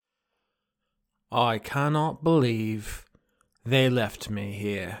I cannot believe they left me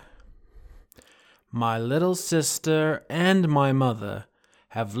here. My little sister and my mother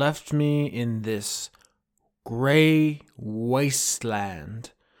have left me in this gray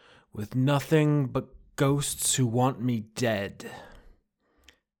wasteland with nothing but ghosts who want me dead.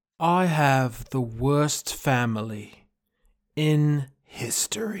 I have the worst family in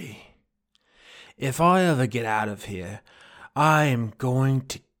history. If I ever get out of here, I am going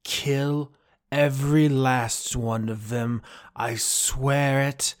to kill every last one of them. I swear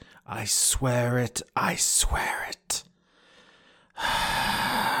it. I swear it. I swear it.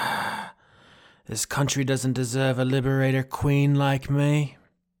 This country doesn't deserve a liberator queen like me.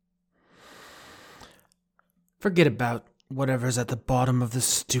 Forget about whatever's at the bottom of this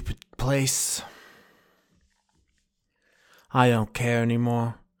stupid place. I don't care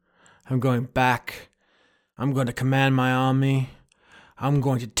anymore. I'm going back. I'm going to command my army. I'm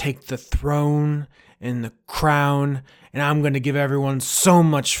going to take the throne and the crown, and I'm going to give everyone so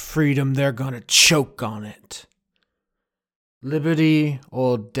much freedom they're going to choke on it. Liberty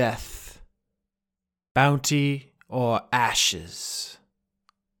or death. Bounty or ashes.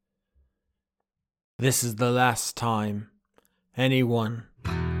 This is the last time anyone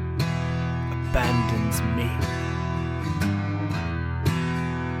abandons me.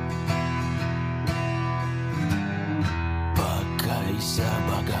 Покайся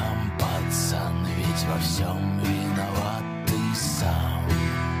богам, пацан, ведь во всем виноват ты сам.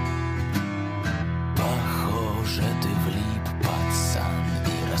 Похоже, ты влип, пацан,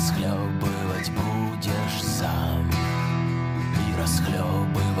 и расхлебывать будешь сам. И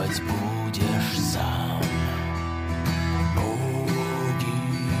расхлебывать будешь сам. Боги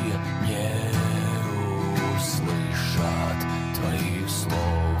не услышат твоих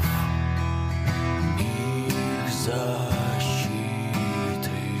слов. Их защиты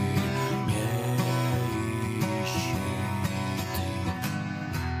не ищи ты.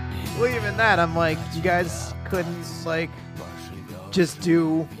 Well, even that, I'm like, you guys couldn't, like, just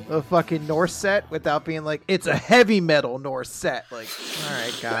do a fucking Norse set without being like, it's a heavy metal Norse set. Like, all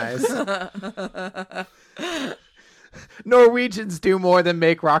right, guys. Norwegians do more than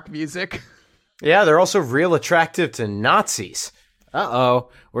make rock music. Yeah, they're also real attractive to Nazis. Uh-oh,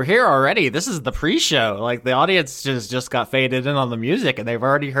 we're here already. This is the pre-show. Like, the audience just got faded in on the music, and they've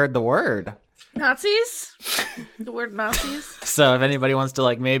already heard the word. Nazis? The word Nazis? So if anybody wants to,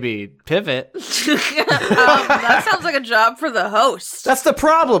 like, maybe pivot. That sounds like a job for the host. That's the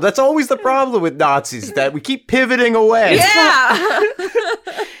problem. That's always the problem with Nazis, that we keep pivoting away. Yeah!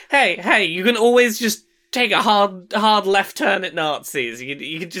 Hey, you can always just take a hard left turn at Nazis.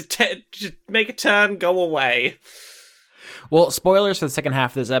 You can just make a turn, go away. Well, spoilers for the second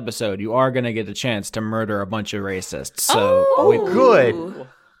half of this episode. You are going to get a chance to murder a bunch of racists. So Good.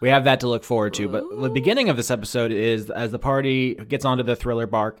 we have that to look forward to. But the beginning of this episode is as the party gets onto the thriller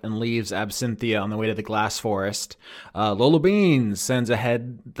bark and leaves Absinthia on the way to the Glass Forest. Lola Beans sends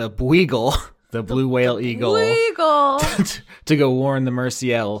ahead the Bweagle, the blue whale eagle, Legal! to go warn the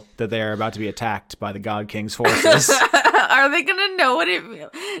Merciel that they are about to be attacked by the God King's forces. Are they gonna know what it means?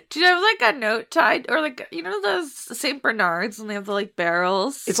 Do you have like a note tied, or like, you know those St. Bernards when they have the like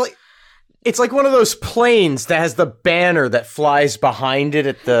barrels? It's like one of those planes that has the banner that flies behind it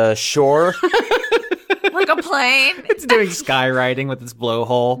at the shore. like a plane. It's doing skywriting with its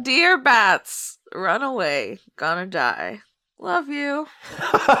blowhole. Dear bats, run away. Gonna die. Love you.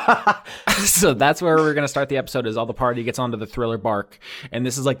 So that's where we're going to start the episode, is all the party gets onto the thriller bark. And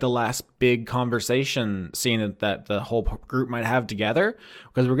this is like the last big conversation scene that the whole group might have together,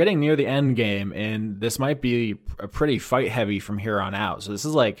 because we're getting near the end game, and this might be a pretty fight heavy from here on out. So this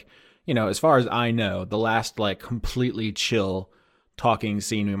is like, you know, as far as I know, the last like completely chill talking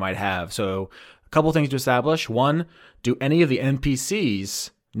scene we might have. So a couple things to establish. One, do any of the NPCs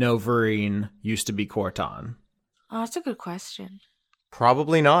know Vereen used to be Corton? Oh, that's a good question.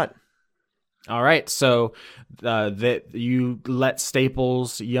 Probably not. All right, so that you let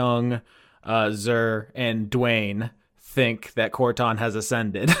Staples, Young, Zer, and Dwayne think that Corton has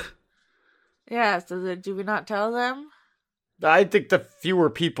ascended. Yeah, so do we not tell them? I think the fewer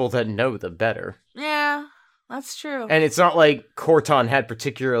people that know, the better. Yeah, that's true. And it's not like Corton had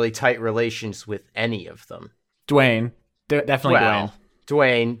particularly tight relations with any of them. Dwayne, definitely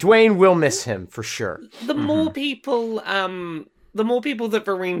Dwayne. Dwayne will miss him for sure. The more people that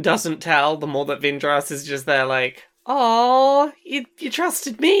Vereen doesn't tell, the more that Vindras is just there like, oh, you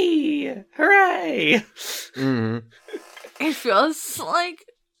trusted me. Hooray. Mm-hmm. It feels like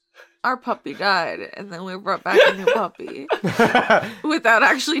our puppy died, and then we brought back a new puppy without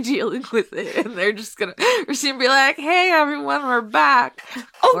actually dealing with it, and we're just gonna be like, "Hey, everyone, we're back."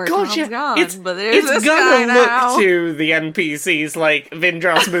 Oh god, yeah. Gone, but there's this gonna guy look now. to the NPCs like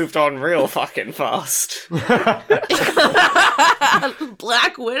Vindras moved on real fucking fast.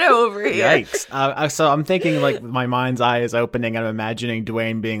 Black Widow over here. Yikes. So I'm thinking, like, my mind's eye is opening. I'm imagining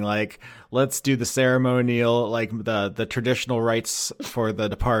Dwayne being like, let's do the ceremonial, like the traditional rites for the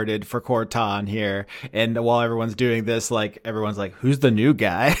departed for Corton here. And while everyone's doing this, like, everyone's like, who's the new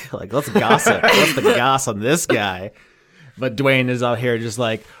guy? Like, let's gossip. Let's the goss on this guy. But Dwayne is out here just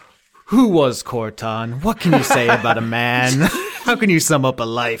like, who was Corton? What can you say about a man? How can you sum up a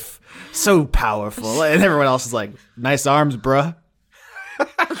life? So powerful. And everyone else is like, nice arms, bruh.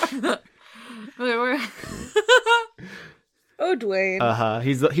 Oh, Dwayne.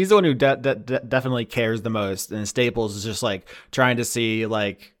 He's the one who definitely cares the most, and Staples is just like trying to see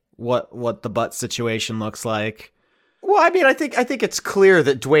like what the butt situation looks like. Well, I mean, I think it's clear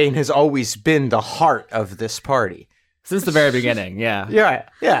that Dwayne has always been the heart of this party Since the very beginning. Yeah.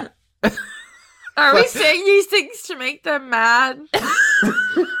 Yeah. Are we saying these things to make them mad?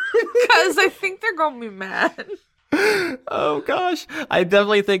 Because I think they're gonna be mad. Oh gosh, I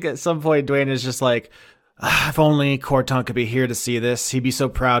definitely think at some point Dwayne is just like, if only Corton could be here to see this, he'd be so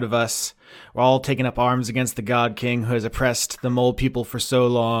proud of us. We're all taking up arms against the God King who has oppressed the mole people for so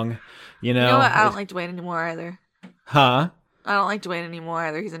long. You know what? I don't like Dwayne anymore either. Huh? I don't like Dwayne anymore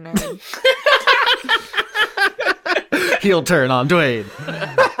either. He's a nerd. Heel turn on Dwayne.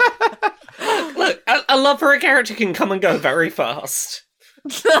 Look, a love for a character can come and go very fast.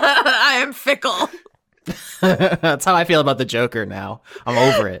 I am fickle. That's how I feel about the Joker now. I'm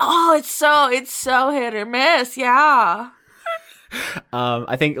over it. Oh, it's so hit or miss. Yeah.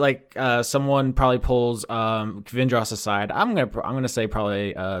 I think like someone probably pulls Vindros aside. I'm gonna say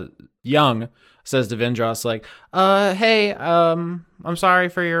probably Young says to Vindros like, hey, I'm sorry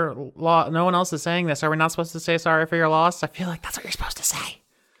for your loss. No one else is saying this. Are we not supposed to say sorry for your loss? I feel like that's what you're supposed to say.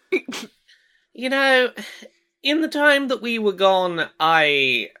 You know, in the time that we were gone,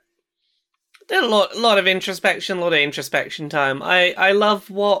 I did a lot of introspection time. I love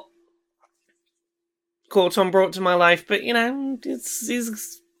what Corton brought to my life, but you know,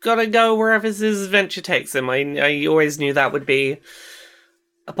 he's gotta go wherever his adventure takes him. I always knew that would be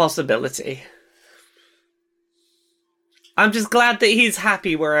a possibility. I'm just glad that he's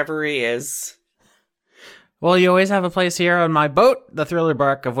happy wherever he is. Well, you always have a place here on my boat, the Thriller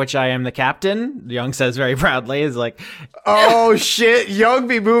Bark, of which I am the captain. Young says very proudly, is like, Oh shit, Young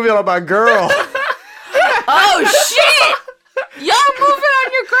be moving on my girl. Oh shit! Y'all moving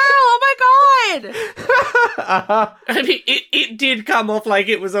on your girl! Oh my god! I mean, it did come off like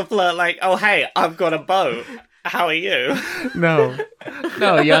it was a flirt, like, oh hey, I've got a boat. How are you? No,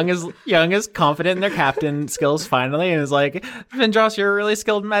 Young is confident in their captain skills finally, and is like, Vindros, you're a really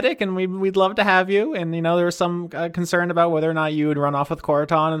skilled medic, and we'd love to have you. And you know, there was some concern about whether or not you would run off with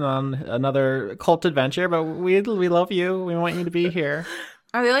Corton on another cult adventure, but we love you. We want you to be here.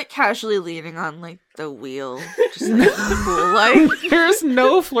 Are they like casually leaning on like the wheel, just like cool, like There's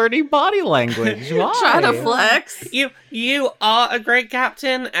no flirty body language. Why? trying to flex? You are a great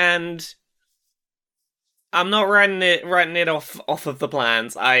captain, and I'm not writing it off of the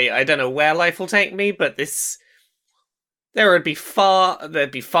plans. I don't know where life will take me, but there'd be far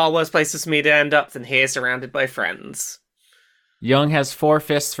worse places for me to end up than here, surrounded by friends. Young has 4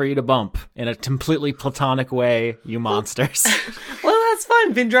 fists for you to bump in a completely platonic way, you monsters. Well, that's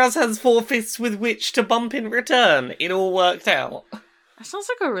fine. Vindras has 4 fists with which to bump in return. It all worked out. That sounds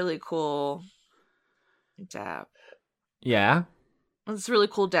like a really cool dap. Yeah. There's really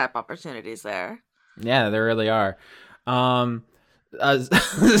cool dap opportunities there. Yeah, there really are.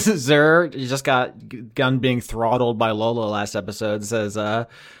 Zer just got gun being throttled by Lola last episode, says,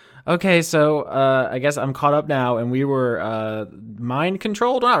 okay, so I guess I'm caught up now, and we were mind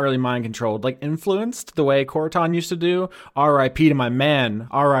controlled? Well, not really mind controlled, like influenced the way Corton used to do. R.I.P. to my man.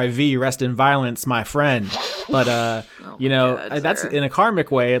 R.I.V. Rest in violence, my friend. But, you know, God, that's Zer. in a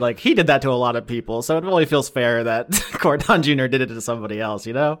karmic way. Like, he did that to a lot of people, so it really feels fair that Corton Jr. did it to somebody else,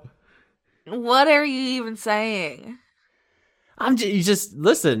 you know? What are you even saying? You just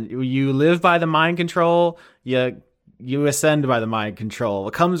listen. You live by the mind control. You ascend by the mind control.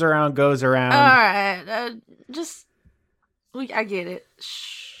 What comes around goes around. All right, I get it.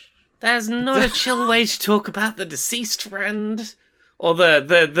 Shh. There's not a chill way to talk about the deceased friend. Or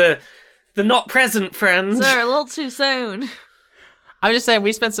the not present friend. Sir, a little too soon. I'm just saying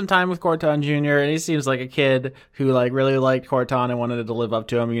we spent some time with Corton Jr. and he seems like a kid who like really liked Corton and wanted to live up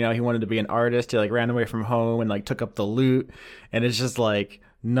to him. You know, he wanted to be an artist. He like ran away from home and like took up the loot, and it's just like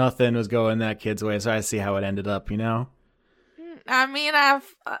nothing was going that kid's way. So I see how it ended up. You know. I mean,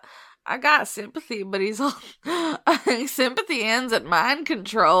 I got sympathy, but he's all sympathy ends at mind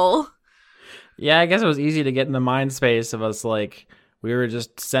control. Yeah, I guess it was easy to get in the mind space of us like. We were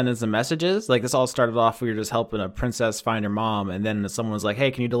just sending some messages. Like, this all started off, we were just helping a princess find her mom. And then someone was like,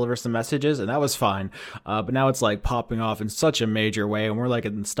 hey, can you deliver some messages? And that was fine. But now it's, like, popping off in such a major way. And we're, like,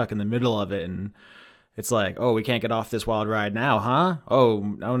 stuck in the middle of it. And it's like, oh, we can't get off this wild ride now, huh? Oh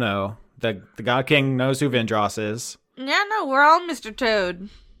no. The God King knows who Vindros is. Yeah, no, we're all Mr. Toad.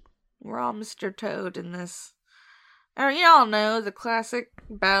 We're all Mr. Toad in this. You all know the classic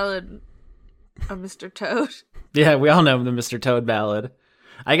ballad of Mr. Toad. Yeah, we all know the Mr. Toad ballad.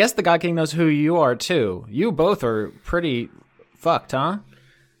 I guess the God King knows who you are, too. You both are pretty fucked, huh?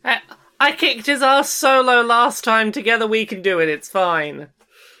 I kicked his ass solo last time. Together we can do it. It's fine.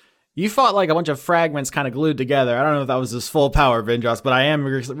 You fought like a bunch of fragments kind of glued together. I don't know if that was his full power, Vindros, but I am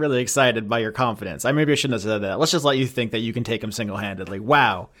really excited by your confidence. Maybe I shouldn't have said that. Let's just let you think that you can take him single-handedly.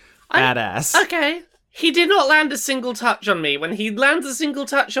 Wow. Badass. Okay. He did not land a single touch on me. When he lands a single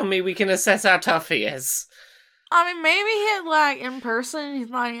touch on me, we can assess how tough he is. I mean, maybe he, like, in person, he's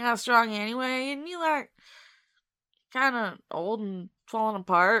not even that strong anyway, and he, like, kind of old and falling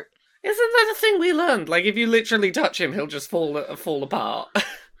apart. Isn't that a thing we learned? Like, if you literally touch him, he'll just fall apart.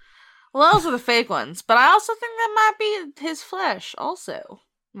 Well, those are the fake ones, but I also think that might be his flesh, also.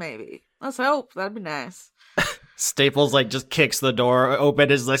 Maybe. Let's hope. That'd be nice. Staples, like, just kicks the door open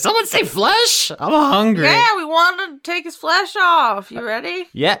and is like, someone say flesh? I'm hungry. Yeah, we wanted to take his flesh off. You ready?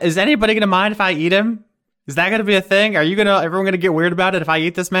 Yeah, is anybody gonna mind if I eat him? Is that gonna be a thing? Everyone gonna get weird about it if I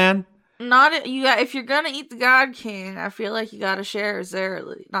eat this man? If you're gonna eat the God King, I feel like you gotta share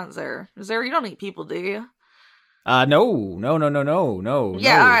not Zer. Zer, you don't eat people, do you? No.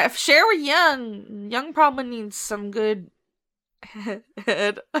 Yeah, alright, share with Young. Young probably needs some good head.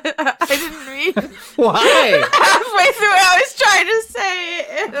 I didn't read. Why? Halfway through, I was trying to say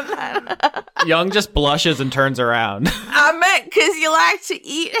it. And Young just blushes and turns around. I meant because you like to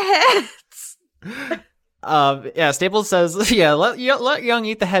eat heads. Yeah, Staples says, yeah, let Young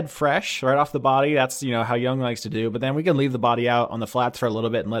eat the head fresh, right off the body. That's, how Young likes to do. But then we can leave the body out on the flats for a little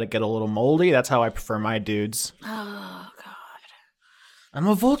bit and let it get a little moldy. That's how I prefer my dudes. Oh, God. I'm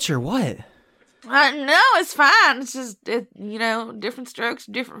a vulture, what? No, it's fine. It's just, different strokes,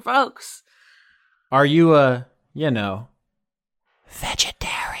 different folks. Are you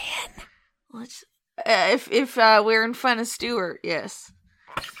vegetarian? If we're in front of Stuart, yes.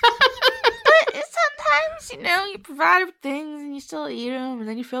 But sometimes, you provide for things and you still eat them, and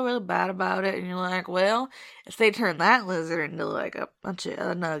then you feel really bad about it, and you're like, well, if they turn that lizard into like a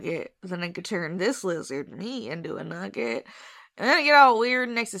nugget, then they could turn this lizard meat into a nugget. And then I get all weird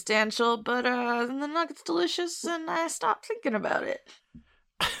and existential, but then the nugget's delicious, and I stop thinking about it.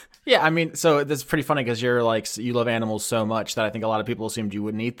 Yeah, so this is pretty funny because you're like, you love animals so much that I think a lot of people assumed you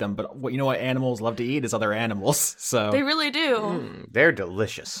wouldn't eat them. But what animals love to eat is other animals. So They really do. They're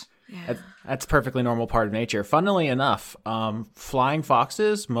delicious. Yeah. That's a perfectly normal part of nature. Funnily enough, flying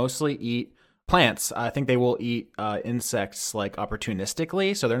foxes mostly eat plants. I think they will eat insects like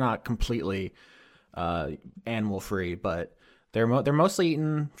opportunistically, so they're not completely animal free, but they're mostly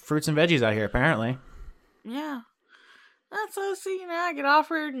eating fruits and veggies out here, apparently. Yeah. That's so, I get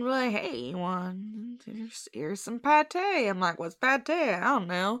offered and be like, hey, you want, here's some pate. I'm like, what's pate? I don't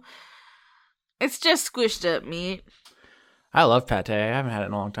know. It's just squished up meat. I love pate. I haven't had it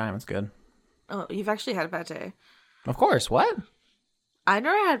in a long time. It's good. Oh, you've actually had pate. Of course. What? I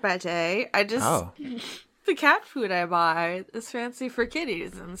never had pate. I just, the cat food I buy is fancy for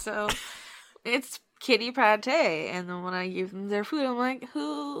kitties. And so it's kitty pate. And then when I give them their food, I'm like,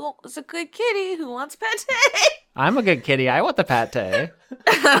 who's a good kitty who wants pate? I'm a good kitty. I want the pate. I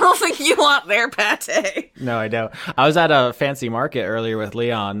don't think you want their pate. No, I don't. I was at a fancy market earlier with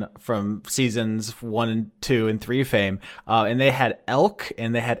Leon from seasons 1 and 2 and 3 fame, and they had elk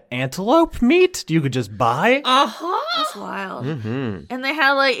and they had antelope meat you could just buy. Uh-huh. That's wild. Mm-hmm. And they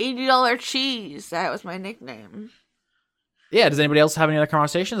had like $80 cheese. That was my nickname. Yeah, does anybody else have any other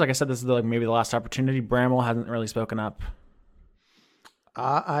conversations? Like I said, this is maybe the last opportunity. Bramwell hasn't really spoken up.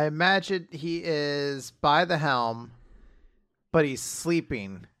 I imagine he is by the helm, but he's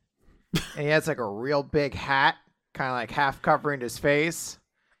sleeping. And he has like a real big hat, kind of like half covering his face.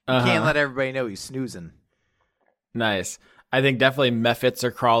 You can't let everybody know he's snoozing. Nice. I think definitely mephits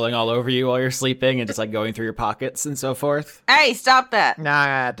are crawling all over you while you're sleeping and just like going through your pockets and so forth. Hey, stop that. Nah, I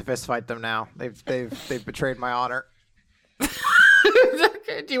have to fist fight them now. They've betrayed my honor.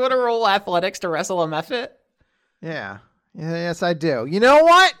 Do you want to roll athletics to wrestle a Mephit? Yeah. Yes, I do. You know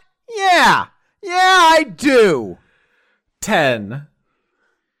what? Yeah, I do. 10.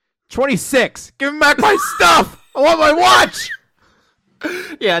 26. Give me back my stuff. I want my watch.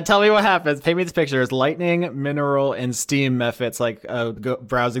 Yeah, tell me what happens. Paint me this picture. There's lightning, mineral, and steam Mephits like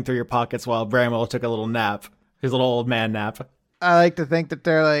browsing through your pockets while Bramwell took a little nap. His little old man nap. I like to think that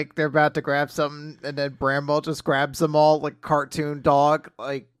they're about to grab something, and then Bramble just grabs them all like cartoon dog,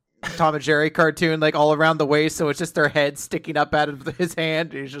 like Tom and Jerry cartoon, like all around the waist. So it's just their head sticking up out of his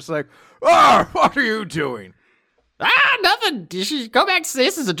hand. And he's just like, what are you doing? Nothing. You should go back to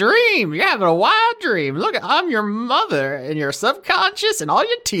this is a dream. You're having a wild dream. Look, I'm your mother, and you're subconscious, and all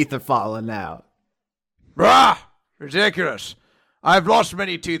your teeth are falling out. Ridiculous. I've lost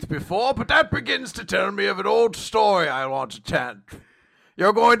many teeth before, but that begins to tell me of an old story I want to tell.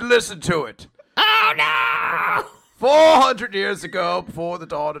 You're going to listen to it. Oh, no! 400 years ago, before the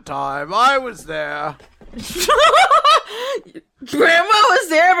dawn of time, I was there. Grandma was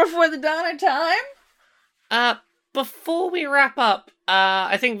there before the dawn of time? Before we wrap up,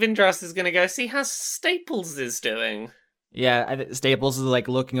 I think Vindros is gonna go see how Staples is doing. Yeah, Staples is like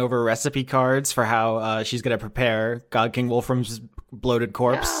looking over recipe cards for how she's gonna prepare God King Wolfram's bloated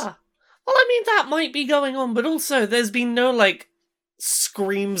corpse. Yeah. Well, I mean, that might be going on, but also there's been no, like,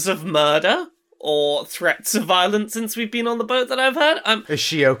 screams of murder or threats of violence since we've been on the boat that I've heard. Is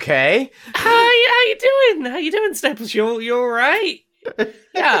she okay? How you doing? How you doing, Staples? You all right?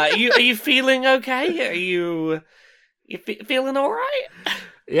 Yeah, are you feeling okay? Are you feeling all right?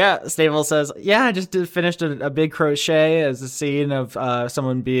 Yeah, Staples says, yeah, I just finished a big crochet as a scene of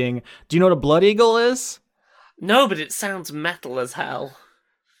someone being... Do you know what a blood eagle is? No, but it sounds metal as hell.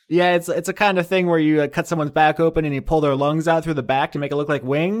 Yeah, it's a kind of thing where you cut someone's back open and you pull their lungs out through the back to make it look like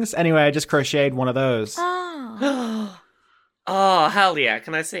wings. Anyway, I just crocheted one of those. Oh. Oh, hell yeah,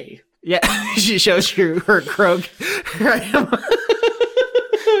 can I see? Yeah, she shows you her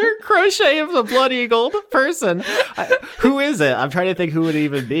crochet of the blood eagle person. Who is it? I'm trying to think who would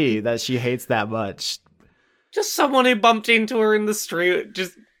even be that she hates that much. Just someone who bumped into her in the street.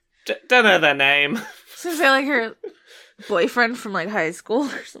 Just don't know their name. So is that like her boyfriend from like high school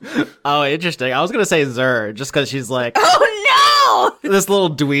or something? Oh, interesting. I was gonna say Zer, just because she's like, Oh no! this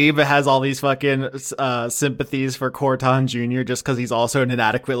little dweeb has all these fucking sympathies for Corton Jr. just because he's also an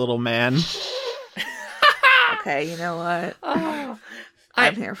inadequate little man. Okay, you know what? Oh,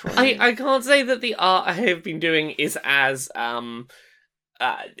 I'm here for it. I can't say that the art I have been doing is as in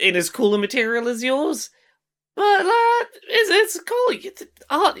as cool a material as yours, but it's cool.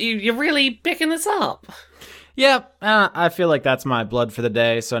 Art, you're really picking this up. Yeah, I feel like that's my blood for the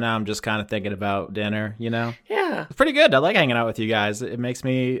day, so now I'm just kind of thinking about dinner, you know? Yeah. It's pretty good. I like hanging out with you guys. It makes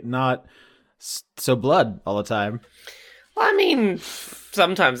me not so blood all the time. Well, I mean,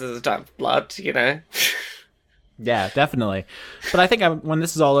 sometimes there's a time for blood, you know? Yeah, definitely. But I think when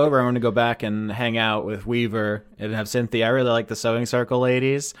this is all over, I'm going to go back and hang out with Weaver and have Cynthia. I really like the Sewing Circle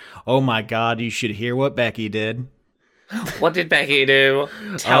ladies. Oh my god, you should hear what Becky did. What did Becky do?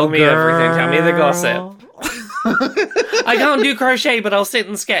 Tell me everything. Tell me the gossip. I can't do crochet, but I'll sit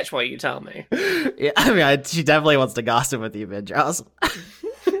and sketch while you tell me. Yeah, I mean, she definitely wants to gossip with you, Vindros.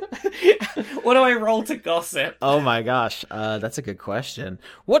 What do I roll to gossip? Oh my gosh, that's a good question.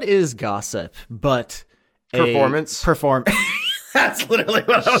 What is gossip but Performance. That's literally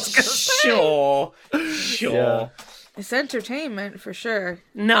what I was going to say. Sure. Yeah. It's entertainment for sure.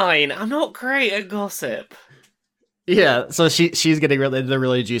 9. I'm not great at gossip. Yeah, so she's getting the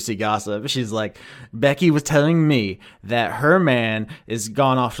really juicy gossip. She's like, Becky was telling me that her man is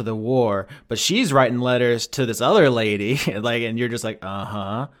gone off to the war, but she's writing letters to this other lady, and you're just like,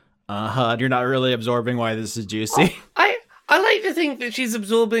 and you're not really absorbing why this is juicy. I like to think that she's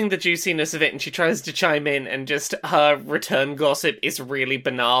absorbing the juiciness of it, and she tries to chime in, and just her return gossip is really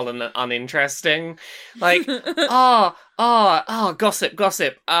banal and uninteresting. Like, gossip.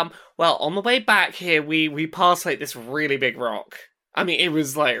 Well, on the way back here, we passed like this really big rock. I mean, it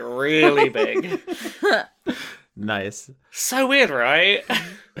was like really big. Nice. So weird, right?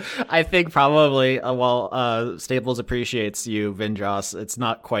 I think probably while Staples appreciates you, Vindros, it's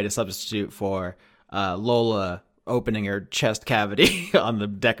not quite a substitute for Lola opening her chest cavity on the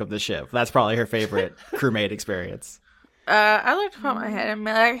deck of the ship. That's probably her favorite crewmate experience. I like to put my head and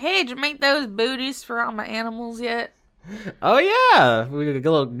be like, hey, did you make those booties for all my animals yet? Oh yeah, we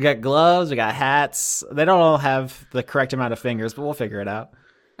got gloves, we got hats. They don't all have the correct amount of fingers, but we'll figure it out.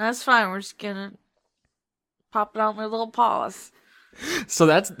 That's fine. We're just gonna pop it on their little paws. So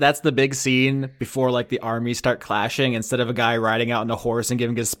that's the big scene before like the armies start clashing. Instead of a guy riding out on a horse and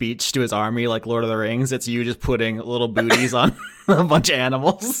giving a speech to his army like Lord of the Rings, it's you just putting little booties on a bunch of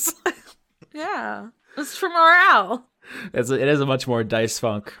animals. Yeah. It's for morale. It is a much more Dice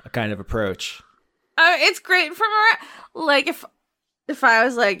Funk kind of approach. It's great for morale. Like if I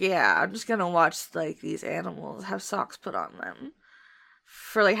was like, yeah, I'm just gonna watch like these animals have socks put on them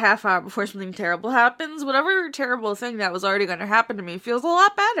for like half hour before something terrible happens, whatever terrible thing that was already gonna happen to me feels a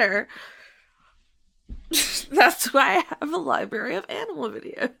lot better. That's why I have a library of animal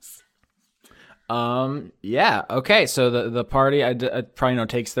videos. Yeah, okay, so the party, I probably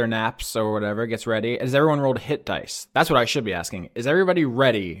takes their naps or whatever, gets ready. Has everyone rolled hit dice? That's what I should be asking. Is everybody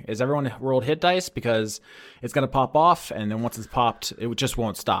ready? Is everyone rolled hit dice? Because it's going to pop off, and then once it's popped, it just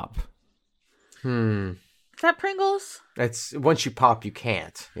won't stop. Is that Pringles? It's once you pop, you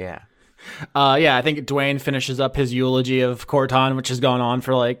can't. Yeah. Yeah, I think Dwayne finishes up his eulogy of Corton, which has gone on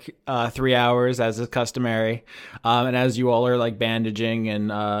for like 3 hours, as is customary. And as you all are like bandaging and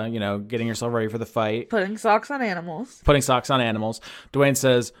getting yourself ready for the fight, Putting socks on animals. Dwayne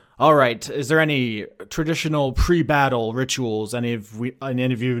says, "All right, is there any traditional pre-battle rituals any of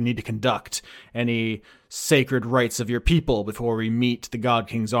you need to conduct? Any sacred rites of your people before we meet the God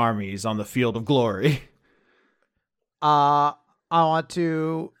King's armies on the field of glory?" I want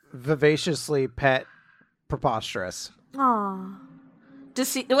to vivaciously pet Preposterous. Aw.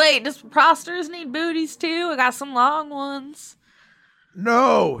 Does Preposterous need booties too? I got some long ones.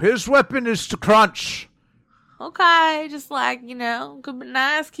 No, his weapon is to crunch. Okay, just like, could be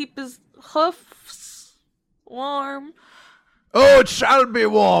nice, keep his hoofs warm. Oh, it shall be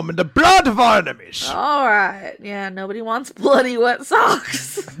warm in the blood of our enemies. Alright, yeah, nobody wants bloody wet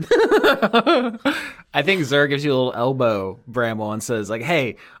socks. I think Zer gives you a little elbow, Bramwell, and says, like,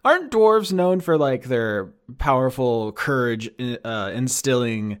 hey, aren't dwarves known for, like, their powerful courage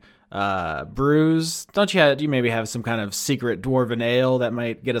instilling brews? Don't you maybe have some kind of secret dwarven ale that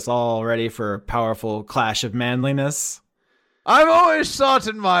might get us all ready for a powerful clash of manliness? I've always thought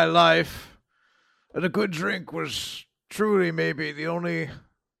in my life that a good drink was truly maybe the only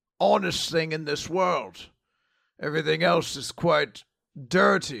honest thing in this world. Everything else is quite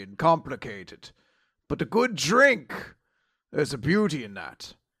dirty and complicated. But a good drink, there's a beauty in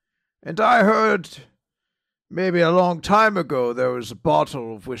that. And I heard maybe a long time ago there was a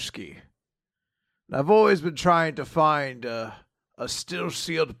bottle of whiskey. And I've always been trying to find a still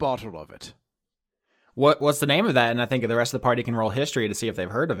sealed bottle of it. What's the name of that? And I think the rest of the party can roll history to see if they've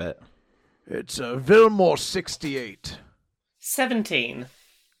heard of it. It's Vilmore 68. 17.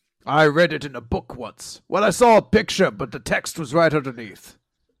 I read it in a book once. Well, I saw a picture, but the text was right underneath.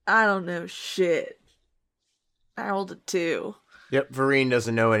 I don't know shit. I rolled a 2. Yep, Vereen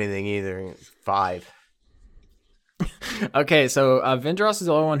doesn't know anything either. 5. Okay, so Vindros is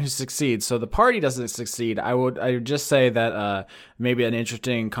the only one who succeeds. So the party doesn't succeed. I would just say that maybe an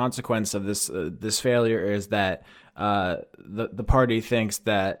interesting consequence of this failure is that the party thinks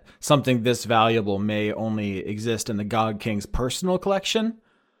that something this valuable may only exist in the God King's personal collection.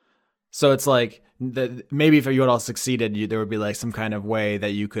 So it's like maybe if you had all succeeded, there would be like some kind of way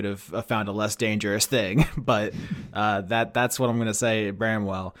that you could have found a less dangerous thing. But that's what I'm gonna say,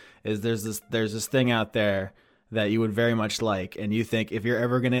 Bramwell, is there's this thing out there that you would very much like, and you think if you're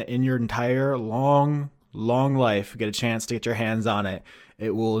ever gonna in your entire long life get a chance to get your hands on it,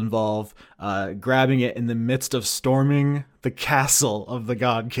 it will involve grabbing it in the midst of storming the castle of the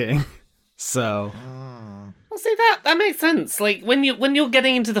God King. So. Well, see, that makes sense. Like, when you're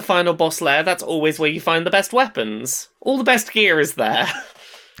getting into the final boss lair, that's always where you find the best weapons. All the best gear is there.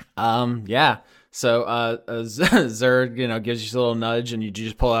 Yeah. So, Zerd, gives you a little nudge, and you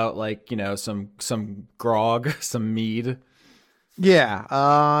just pull out like, some grog, some mead.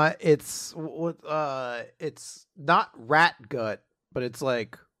 Yeah. It's not rat gut, but it's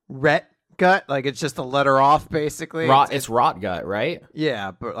like ret gut. Like it's just a letter off, basically. It's rot gut, right?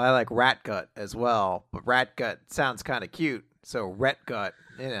 Yeah, but I like rat gut as well. But rat gut sounds kind of cute, so ret gut,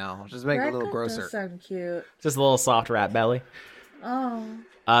 just make it a little grosser. Does sound cute. Just a little soft rat belly. Oh.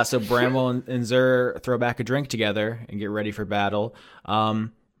 So Bramwell and Zer throw back a drink together and get ready for battle.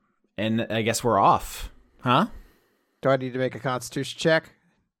 And I guess we're off, huh? Do I need to make a Constitution check?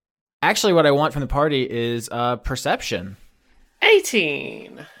 Actually, what I want from the party is perception.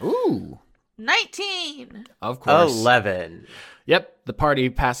 18. Ooh. 19. Of course. 11. Yep, the party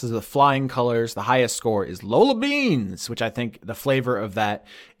passes with flying colors. The highest score is Lola Beans, which I think the flavor of that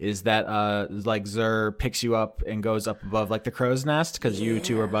is that like Zer picks you up and goes up above like the crow's nest because you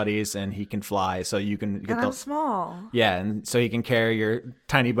two are buddies and he can fly, so you can get I'm small. Yeah, and so he can carry your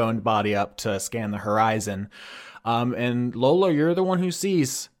tiny boned body up to scan the horizon. And Lola, you're the one who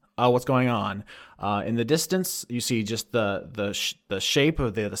sees what's going on. In the distance, you see just the shape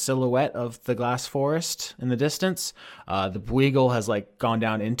of the silhouette of the glass forest in the distance. The Buigle has like gone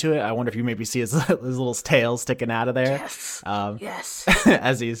down into it. I wonder if you maybe see his little tail sticking out of there. Yes. Yes.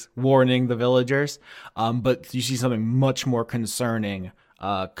 As he's warning the villagers. But you see something much more concerning,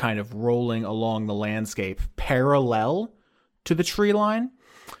 kind of rolling along the landscape, parallel to the tree line.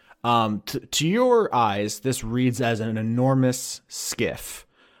 To your eyes, this reads as an enormous skiff.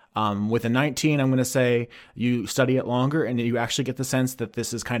 With a 19, I'm going to say you study it longer and you actually get the sense that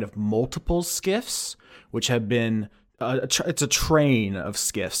this is kind of multiple skiffs, which have been, it's a train of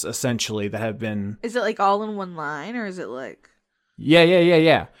skiffs, essentially, that have been... Is it like all in one line, or is it like...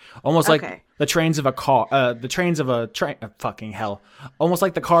 Yeah. Almost Okay. like the trains of a car, the trains of a train, fucking hell. Almost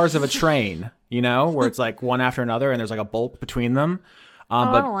like the cars of a train, you know, where it's like one after another and there's like a bulk between them. I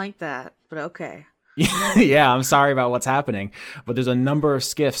But don't like that, but okay. yeah, I'm sorry about what's happening, but there's a number of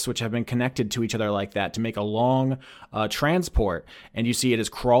skiffs which have been connected to each other like that to make a long transport, and you see it is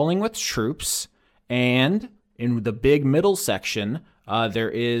crawling with troops, and in the big middle section, there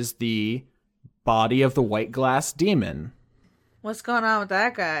is the body of the white glass demon. What's going on with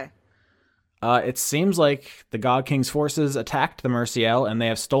that guy? It seems like the God King's forces attacked the Merciel, and they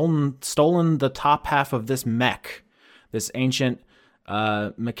have stolen the top half of this mech, this ancient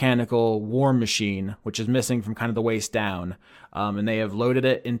mechanical war machine, which is missing from kind of the waist down, and they have loaded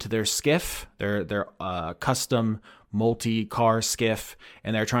it into their skiff, their custom multi-car skiff,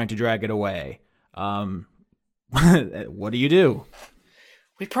 and they're trying to drag it away. What do you do?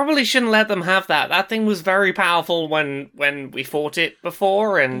 We probably shouldn't let them have that. That thing was very powerful when we fought it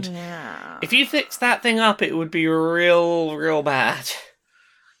before, and Yeah. if you fix that thing up, it would be real bad.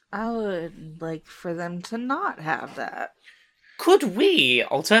 I would like for them to not have that. Could we,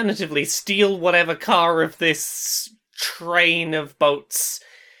 alternatively, steal whatever car of this train of boats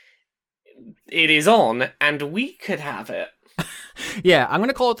it is on, and we could have it? Yeah, I'm going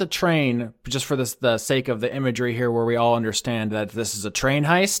to call it the train just for the sake of the imagery here, where we all understand that this is a train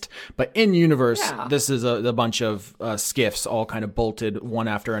heist. But in universe, Yeah. this is a bunch of skiffs all kind of bolted one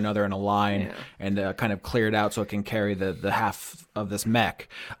after another in a line and kind of cleared out so it can carry the half of this mech.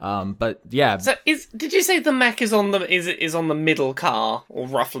 But yeah, So, did you say the mech is on the middle car, or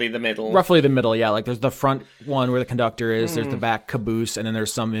roughly the middle? roughly the middle. Yeah, like there's the front one where the conductor is, there's the back caboose, and then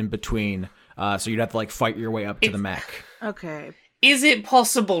there's some in between. So you'd have to like fight your way up to the mech. Okay. Is it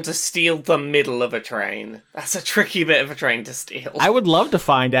possible to steal the middle of a train? That's a tricky bit of a train to steal. I would love to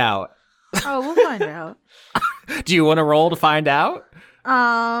find out. Oh, we'll find out. Do you want to roll to find out?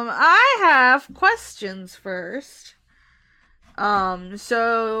 I have questions first.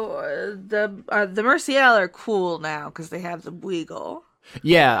 So the Merciel are cool now because they have the Buigle.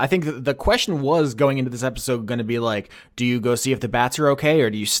 Yeah, I think the question was going into this episode going to be like, do you go see if the bats are okay, or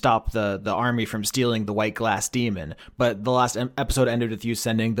do you stop the army from stealing the white glass demon? But the last episode ended with you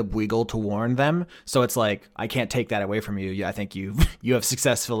sending the Buigle to warn them, so it's like, I can't take that away from you. Yeah, I think you have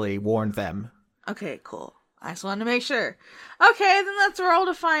successfully warned them. Okay, cool. I just wanted to make sure. Okay, then let's roll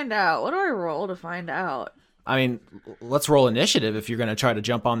to find out. What do I roll to find out? I mean, let's roll initiative if you're going to try to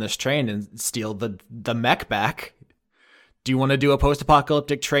jump on this train and steal the mech back. Do you want to do a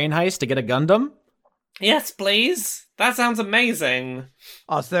post-apocalyptic train heist to get a Gundam? Yes, please. That sounds amazing.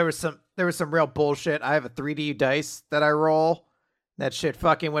 Also, there was some real bullshit. I have a 3D dice that I roll. That shit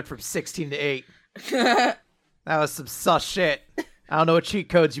fucking went from 16 to 8. That was some sus shit. I don't know what cheat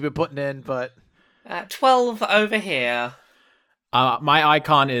codes you've been putting in, but 12 over here. My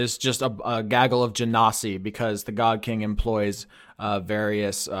icon is just a gaggle of Genasi because the God King employs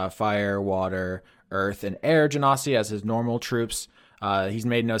various fire, water, earth, and air Genasi as his normal troops. He's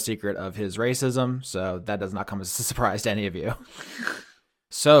made no secret of his racism, so that does not come as a surprise to any of you.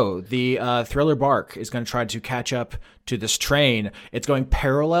 So, the Thriller Bark is going to try to catch up to this train. It's going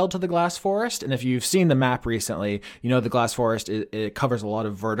parallel to the Glass Forest, and if you've seen the map recently, you know the Glass Forest, it covers a lot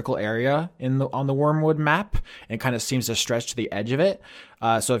of vertical area on the Wormwood map, and kind of seems to stretch to the edge of it.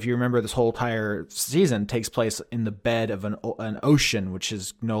 So if you remember, this whole entire season takes place in the bed of an ocean, which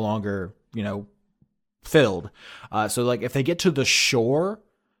is no longer, filled. So, like, if they get to the shore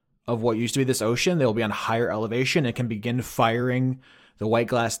of what used to be this ocean, they'll be on higher elevation and can begin firing the White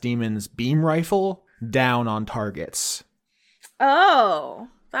Glass Demon's beam rifle down on targets. Oh,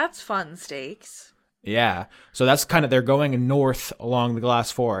 that's fun stakes. Yeah. So that's kind of, they're going north along the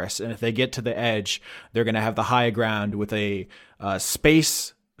Glass Forest. And if they get to the edge, they're going to have the high ground with a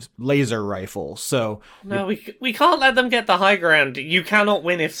space laser rifle. So No, we can't let them get the high ground. You cannot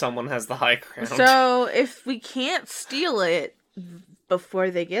win if someone has the high ground. So if we can't steal it,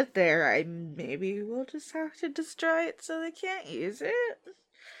 before they get there, maybe we'll just have to destroy it so they can't use it.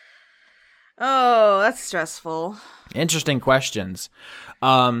 Oh, that's stressful. Interesting questions.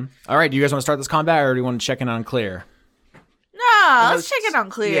 All right, do you guys want to start this combat, or do you want to check in on Clear? Nah, let's check it on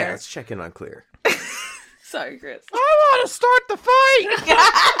Clear. Yeah, let's check in on Clear. Sorry, Chris. I want to start the fight.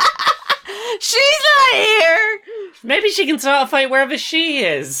 She's not here. Maybe she can start a fight wherever she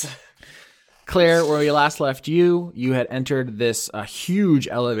is. Claire, where we last left you had entered this huge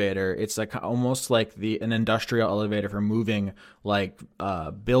elevator. It's like almost like an industrial elevator for moving like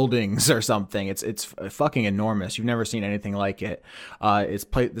buildings or something. It's fucking enormous. You've never seen anything like it. This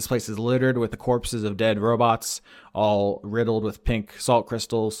place is littered with the corpses of dead robots, all riddled with pink salt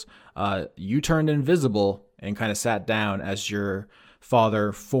crystals. You turned invisible and kind of sat down as your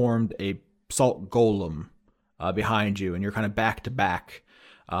father formed a salt golem behind you, and you're kind of back to back.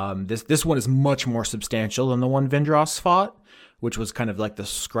 This one is much more substantial than the one Vindros fought, which was kind of like the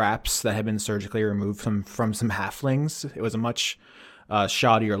scraps that had been surgically removed from some halflings. It was a much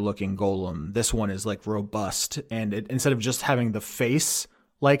shoddier looking golem. This one is like robust, and instead of just having the face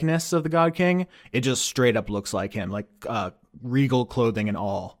likeness of the God King, it just straight up looks like him, like regal clothing and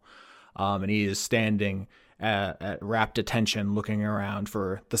all. And he is standing at rapt attention, looking around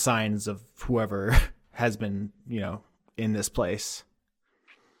for the signs of whoever has been, in this place.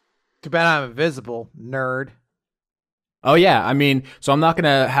 Too bad I'm invisible, nerd. Oh, yeah. I mean, so I'm not going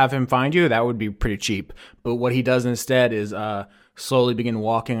to have him find you. That would be pretty cheap. But what he does instead is slowly begin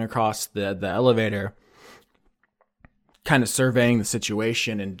walking across the elevator, kind of surveying the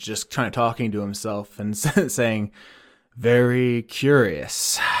situation and just kind of talking to himself and saying, very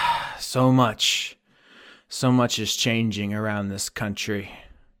curious. So much is changing around this country.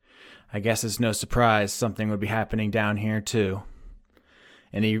 I guess it's no surprise something would be happening down here, too.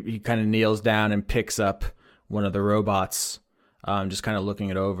 And he kind of kneels down and picks up one of the robots, just kind of looking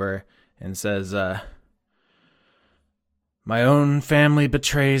it over, and says, my own family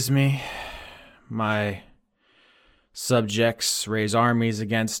betrays me. My subjects raise armies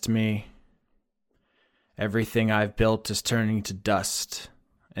against me. Everything I've built is turning to dust.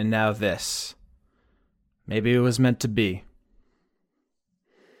 And now this. Maybe it was meant to be.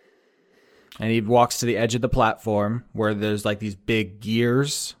 And he walks to the edge of the platform where there's like these big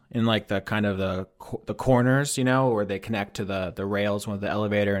gears in like the kind of the corners, where they connect to the rails with the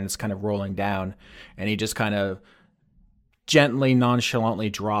elevator, and it's kind of rolling down. And he just kind of gently, nonchalantly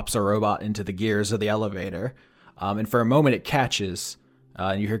drops a robot into the gears of the elevator. And for a moment it catches.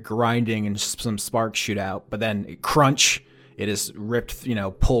 You hear grinding and some sparks shoot out, but then crunch, it is ripped,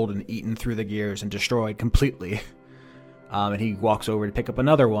 pulled and eaten through the gears and destroyed completely. And he walks over to pick up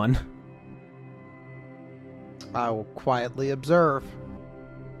another one. I will quietly observe.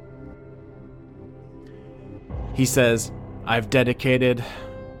 He says, I've dedicated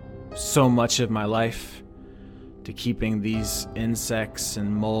so much of my life to keeping these insects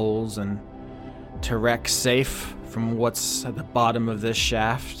and moles and Tarek safe from what's at the bottom of this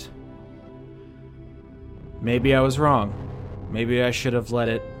shaft. Maybe I was wrong. Maybe I should have let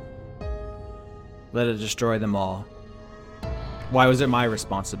it destroy them all. Why was it my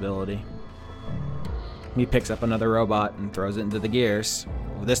responsibility? He picks up another robot and throws it into the gears.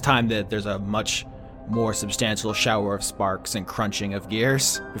 This time there's a much more substantial shower of sparks and crunching of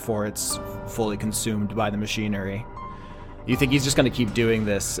gears before it's fully consumed by the machinery. You think he's just going to keep doing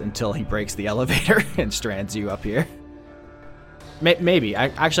this until he breaks the elevator and strands you up here? Maybe.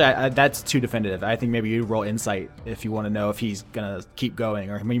 Actually, that's too definitive. I think maybe you roll insight if you want to know if he's going to keep going,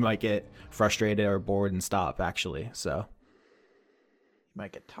 or he might get frustrated or bored and stop, actually. So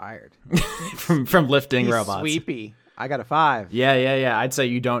Might get tired. from lifting He's robots. Sweepy. I got a 5. Yeah. I'd say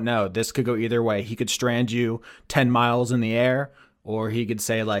you don't know. This could go either way. He could strand you 10 miles in the air, or he could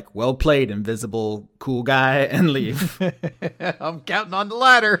say, like, well played, invisible cool guy, and leave. I'm counting on the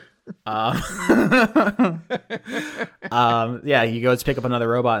ladder. Yeah, he goes to pick up another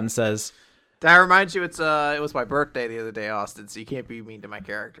robot and says, That reminds you, it was my birthday the other day, Austin, so you can't be mean to my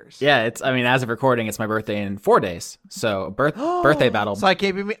characters. yeah, as of recording, it's my birthday in 4 days. So, birthday battle. So I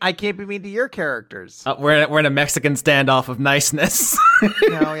can't be mean to your characters. We're in a Mexican standoff of niceness.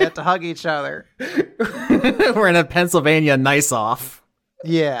 We have to hug each other. We're in a Pennsylvania nice off.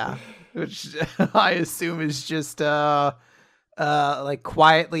 Yeah, which I assume is just like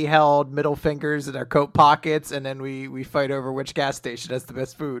quietly held middle fingers in our coat pockets, and then we fight over which gas station has the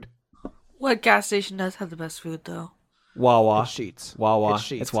best food. What gas station does have the best food, though? Wawa. It's Sheets. Wawa. It's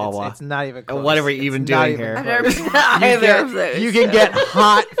Sheets. It's Wawa. It's not even close. What are we It's even not doing even here? I've close. never been either of those. You can get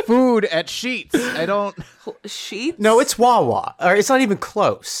hot food at Sheets. I don't. Sheets? No, it's Wawa. Or it's not even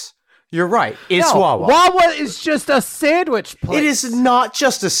close. You're right. It's No, Wawa. Wawa is just a sandwich place. It is not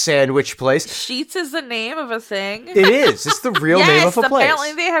just a sandwich place. Sheets is the name of a thing. It is. It's the real name of a place.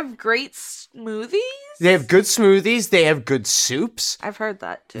 Apparently they have great smoothies. They have good smoothies. They have good soups. I've heard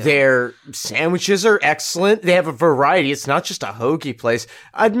that too. Their sandwiches are excellent. They have a variety. It's not just a hoagie place.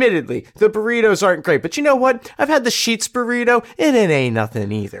 Admittedly, the burritos aren't great, but you know what? I've had the Sheets burrito, and it ain't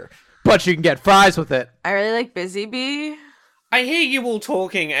nothing either. But you can get fries with it. I really like Busy Bee. I hear you all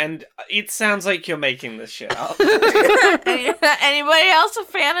talking, and it sounds like you're making this shit up. Anybody else a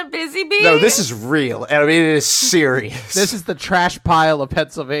fan of Busy Bee? No, this is real. I mean, it is serious. This is the trash pile of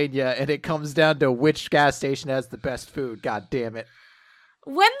Pennsylvania, and it comes down to which gas station has the best food. God damn it.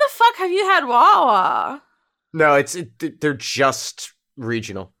 When the fuck have you had Wawa? No, they're just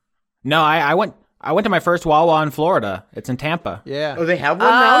regional. No, I went to my first Wawa in Florida. It's in Tampa. Yeah. Oh, they have one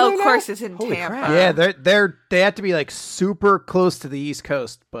now? Oh, of course it's in Holy Tampa. crap. Yeah, they have to be like super close to the East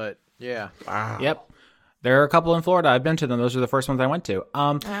Coast, but yeah. Wow. Yep. There are a couple in Florida. I've been to them. Those are the first ones I went to.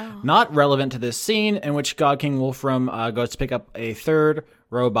 Not relevant to this scene in which God King Wolfram goes to pick up a third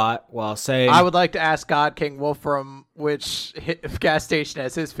robot while saying, I would like to ask God King Wolfram which gas station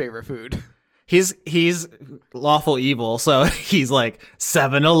has his favorite food. he's lawful evil, so he's like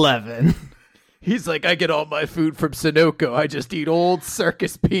 7-Eleven. He's like, I get all my food from Sunoco. I just eat old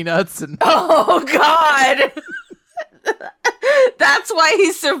circus peanuts and Oh, God. That's why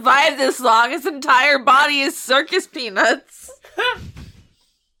he survived this long. His entire body is circus peanuts.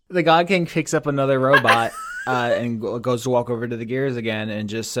 The God King picks up another robot and goes to walk over to the gears again and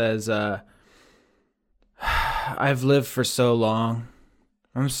just says, I've lived for so long.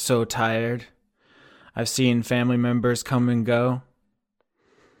 I'm so tired. I've seen family members come and go.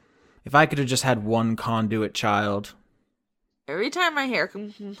 If I could have just had one conduit child. Every time I hear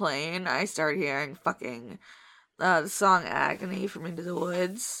him complain, I start hearing fucking the song Agony from Into the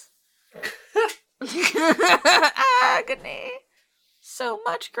Woods. Agony. So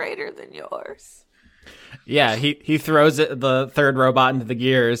much greater than yours. Yeah, he throws the third robot into the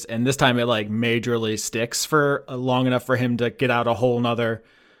gears, and this time it like majorly sticks for long enough for him to get out a whole nother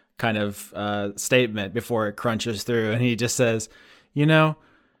kind of statement before it crunches through. And he just says, you know,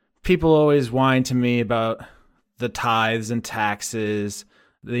 people always whine to me about the tithes and taxes,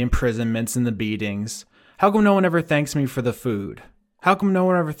 the imprisonments and the beatings. How come no one ever thanks me for the food? How come no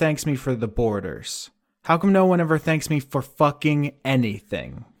one ever thanks me for the borders? How come no one ever thanks me for fucking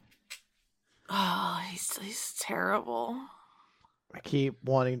anything? Oh, he's terrible. I keep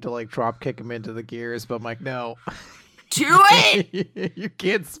wanting to like drop kick him into the gears, but I'm like, no. Do it! You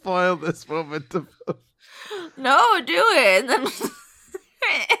can't spoil this moment. No, do it. And then,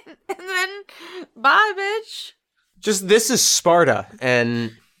 and then bye, bitch. Just, this is Sparta,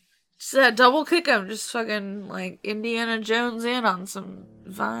 and Just double kick him. Just fucking like Indiana Jones in on some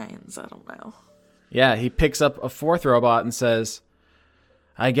vines. I don't know. Yeah, he picks up a fourth robot and says,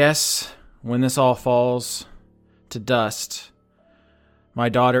 I guess when this all falls to dust, my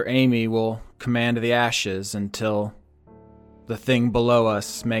daughter Amy will command the ashes until the thing below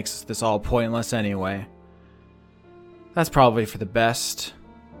us makes this all pointless anyway. That's probably for the best.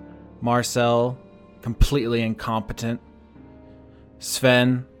 Marcel, completely incompetent.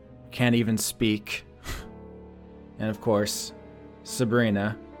 Sven can't even speak. And of course,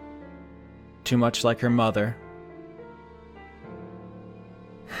 Sabrina, too much like her mother.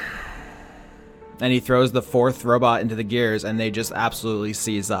 And he throws the fourth robot into the gears, and they just absolutely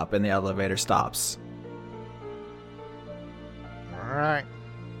seize up, and the elevator stops. All right.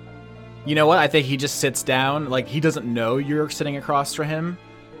 You know what? I think he just sits down. Like, he doesn't know you're sitting across from him,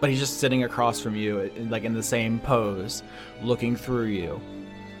 but he's just sitting across from you, like in the same pose, looking through you.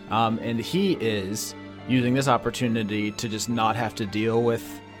 And he is using this opportunity to just not have to deal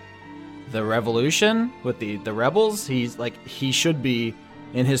with the revolution, with the rebels. He's like, he should be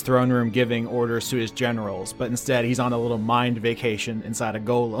in his throne room giving orders to his generals, but instead he's on a little mind vacation inside a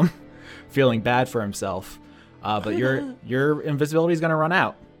golem, feeling bad for himself. But your invisibility is going to run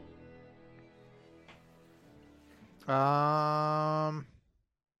out.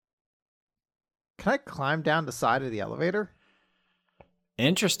 Can I climb down the side of the elevator?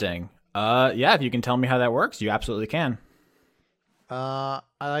 Interesting. Yeah, if you can tell me how that works, you absolutely can. I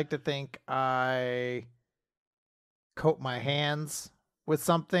like to think I coat my hands with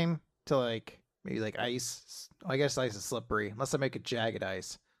something to like maybe like ice. I guess ice is slippery unless I make it jagged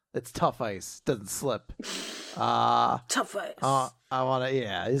ice. It's tough ice, doesn't slip. Tough ice. I wanna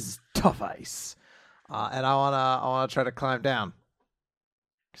this is tough ice. And I wanna try to climb down.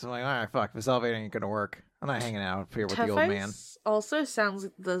 Cause I'm like, all right, fuck, this elevator ain't gonna work. I'm not hanging out up here with Tough the old man. ice also sounds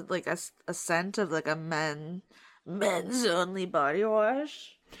like a scent of like a men's only body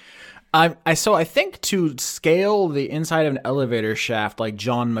wash. I think to scale the inside of an elevator shaft like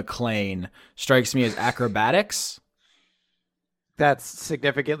John McClane strikes me as acrobatics. That's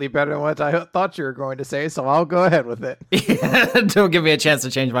significantly better than what I thought you were going to say, so I'll go ahead with it. Don't give me a chance to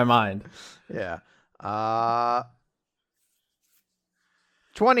change my mind. Yeah.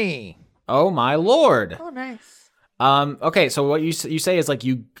 20. Oh my lord. Oh, nice. Okay, so what you say is like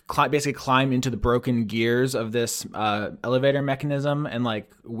you basically climb into the broken gears of this elevator mechanism and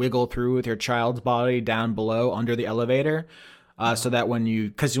like wiggle through with your child's body down below under the elevator, so that when you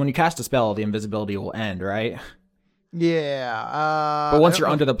cast a spell, the invisibility will end, right? Yeah. But once you're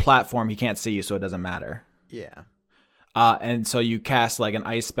under the platform, he can't see you, so it doesn't matter. Yeah. And so you cast like an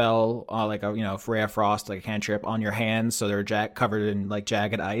ice spell, like a ray of frost, like a cantrip on your hands, so they're covered in like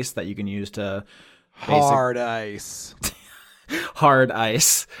jagged ice that you can use to hard ice. hard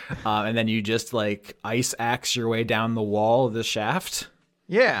ice, and then you just like ice axe your way down the wall of the shaft.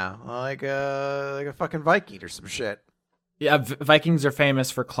 Yeah, like a fucking Viking or some shit. Yeah, Vikings are famous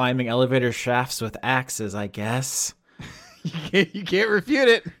for climbing elevator shafts with axes, I guess. You can't refute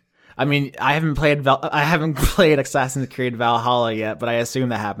it. I mean, I haven't played Assassin's Creed Valhalla yet, but I assume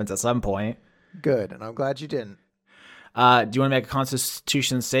that happens at some point. Good, and I'm glad you didn't. Do you want to make a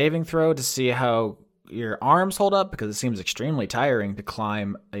Constitution saving throw to see how your arms hold up? Because it seems extremely tiring to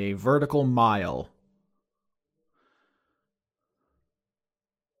climb a vertical mile.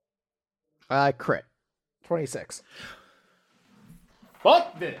 Crit. 26.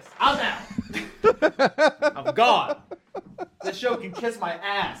 Fuck this. I'm out. I'm gone. This show can kiss my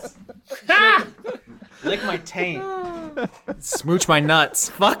ass. Lick my taint. Smooch my nuts.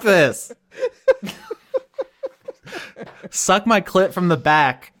 Fuck this. Suck my clit from the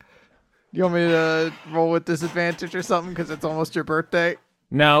back. You want me to roll with disadvantage or something because it's almost your birthday?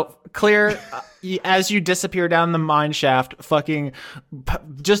 No. Clear, as you disappear down the mine shaft, fucking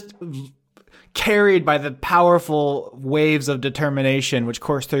just carried by the powerful waves of determination which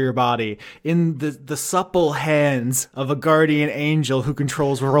course through your body in the supple hands of a guardian angel who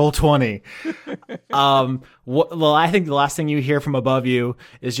controls Roll20. Well, I think the last thing you hear from above you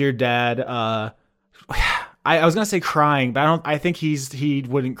is your dad. I was gonna say crying, but I think he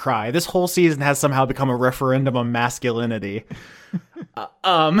wouldn't cry. This whole season has somehow become a referendum on masculinity.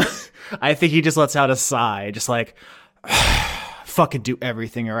 I think he just lets out a sigh, just like fucking do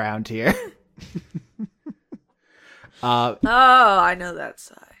everything around here. Oh, I know that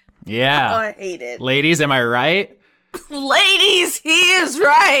sigh. Yeah. Oh, I hate it. Ladies, am I right? Ladies, he is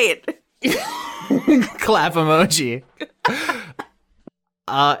right. Clap emoji.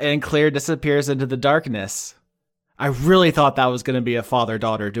 And Claire disappears into the darkness. I really thought that was going to be a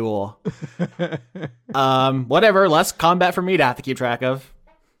father-daughter duel. Whatever, less combat for me to have to keep track of.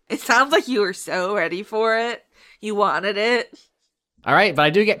 It sounds like you were so ready for it. You wanted it. All right, but I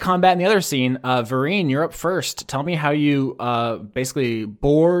do get combat in the other scene. Vereen, you're up first. Tell me how you basically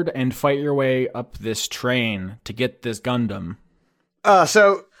board and fight your way up this train to get this Gundam.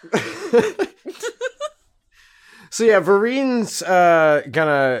 So yeah, Vereen's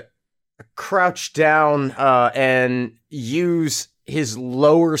gonna crouch down and use his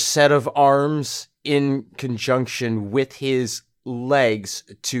lower set of arms in conjunction with his legs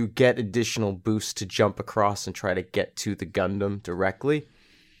to get additional boost to jump across and try to get to the Gundam directly.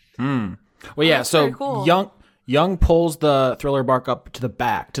 Well, yeah, That's so very cool. Young pulls the thriller bark up to the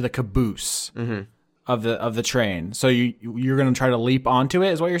back, to the caboose of the train. So you're going to try to leap onto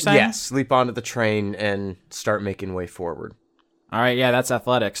it, is what you're saying? Yes, leap onto the train and start making way forward. All right, yeah, that's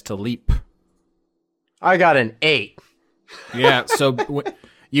athletics to leap. I got an 8. Yeah, so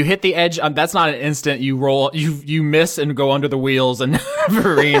you hit the edge. That's not an instant. You roll. You miss and go under the wheels, and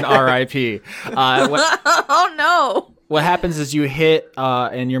Vereen, R.I.P. Oh no! What happens is you hit,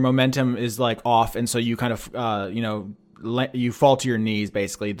 and your momentum is like off, and so you kind of, you fall to your knees.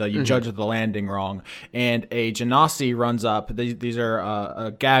 Basically, you judge the landing wrong, and a Genasi runs up. These are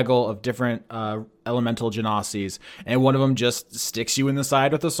a gaggle of different elemental Genasis, and one of them just sticks you in the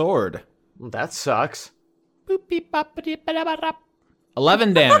side with a sword. That sucks.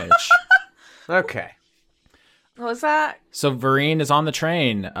 11 damage. Okay. What was that? So Vereen is on the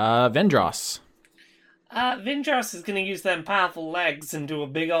train. Vendros. Vindros is going to use them powerful legs and do a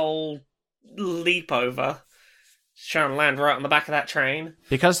big old leap over. Just try and land right on the back of that train.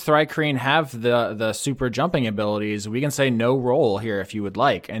 Because Thrycreen have the super jumping abilities, we can say no roll here if you would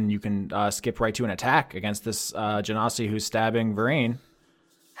like, and you can skip right to an attack against this Genasi who's stabbing Vereen.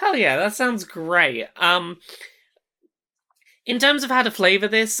 Hell yeah, that sounds great. In terms of how to flavor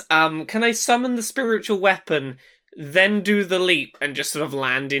this, can I summon the spiritual weapon, then do the leap, and just sort of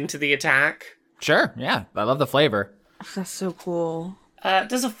land into the attack? Sure, yeah. I love the flavor. That's so cool.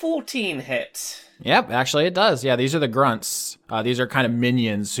 Does a 14 hit? Yep, actually it does. Yeah, these are the grunts. These are kind of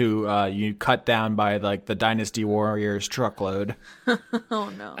minions who you cut down by like the Dynasty Warriors truckload.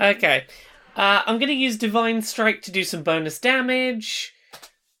 Oh no. Okay. I'm going to use Divine Strike to do some bonus damage.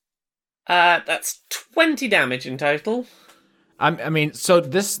 That's 20 damage in total. I mean, so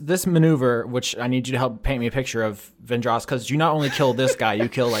this maneuver, which I need you to help paint me a picture of, Vindros, because you not only kill this guy, you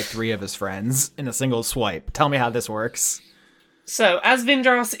kill like 3 of his friends in a single swipe. Tell me how this works. So, as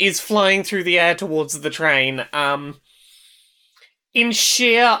Vindras is flying through the air towards the train, in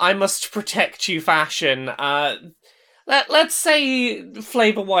sheer I must protect you fashion, let's say,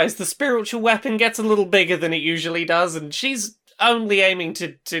 flavor-wise, the spiritual weapon gets a little bigger than it usually does, and she's only aiming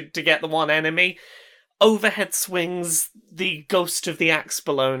to get the one enemy. Overhead swings the ghost of the axe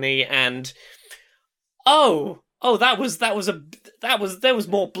baloney, and there was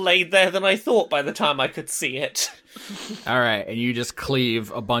more blade there than I thought by the time I could see it. All right, and you just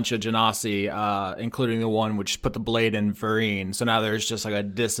cleave a bunch of Genasi, including the one which put the blade in Vereen. So now there's just like a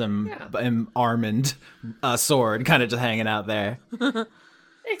disarmed sword kind of just hanging out there.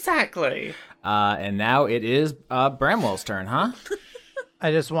 Exactly. And now it is Bramwell's turn, huh?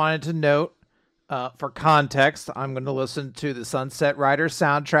 I just wanted to note, for context, I'm going to listen to the Sunset Riders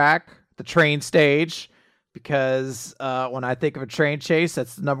soundtrack, the train stage, because when I think of a train chase,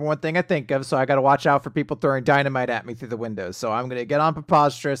 that's the number one thing I think of. So I got to watch out for people throwing dynamite at me through the windows. So I'm going to get on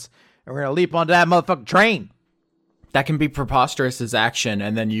Preposterous, and we're going to leap onto that motherfucking train. That can be Preposterous's action,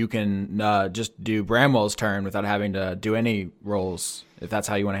 and then you can just do Bramwell's turn without having to do any rolls, if that's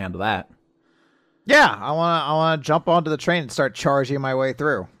how you want to handle that. Yeah, I want to jump onto the train and start charging my way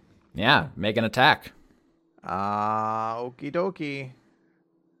through. Yeah, make an attack. Okie dokie.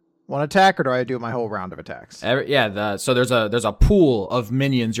 One attack, or do I do my whole round of attacks? So there's a pool of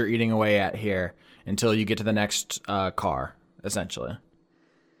minions you're eating away at here until you get to the next car, essentially.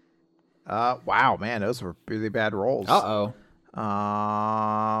 Wow, man, those were really bad rolls. Uh-oh.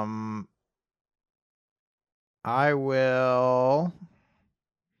 I will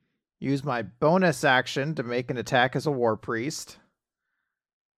use my bonus action to make an attack as a war priest.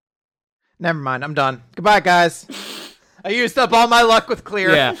 Never mind, I'm done. Goodbye, guys. I used up all my luck with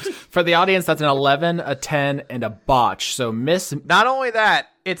clear. Yeah. For the audience, that's an 11, a 10, and a botch. So miss. Not only that,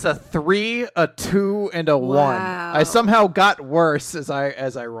 it's a 3, a 2, and a 1. Wow. I somehow got worse as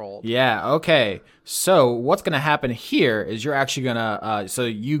I rolled. Yeah, okay. So what's going to happen here is you're actually going to, so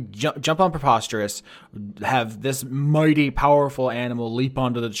you jump on Preposterous, have this mighty, powerful animal leap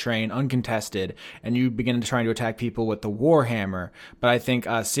onto the train uncontested, and you begin trying to attack people with the Warhammer. But I think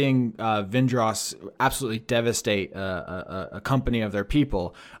seeing Vindros absolutely devastate a company of their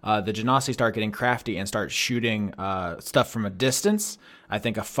people, the Genasi start getting crafty and start shooting stuff from a distance. I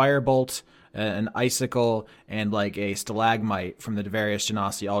think a firebolt, an icicle, and like a stalagmite from the various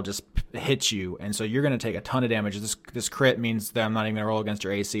Genasi all just hit you, and so you're going to take a ton of damage. This crit means that I'm not even going to roll against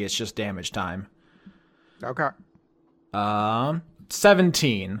your AC. It's just damage time. Okay.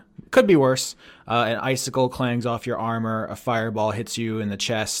 17. Could be worse. An icicle clangs off your armor, a fireball hits you in the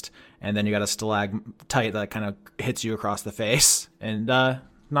chest, and then you got a stalagmite that kind of hits you across the face. And not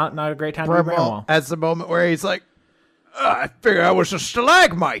a great time to be Bramwell. That's the moment where he's like, I figure I was a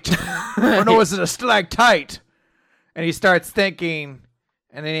stalagmite. Or no, was it a stalactite? And he starts thinking,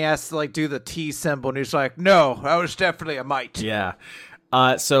 and then he has to like do the T symbol, and he's like, no, that was definitely a mite. Yeah.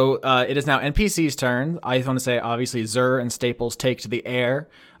 So it is now NPC's turn. I want to say, obviously, Zur and Staples take to the air.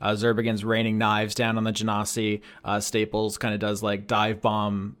 Zur begins raining knives down on the Genasi. Staples kind of does like dive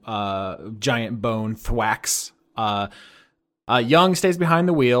bomb, giant bone thwacks. Young stays behind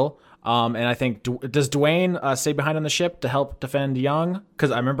the wheel. And I think, does Dwayne stay behind on the ship to help defend Young?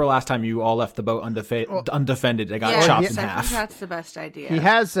 Because I remember last time you all left the boat undefended. It got chopped in I half. think that's the best idea. He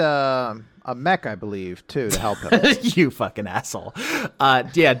has a mech, I believe, too, to help him. You fucking asshole.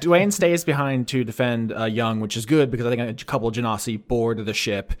 Dwayne stays behind to defend Young, which is good because I think a couple of Genasi board the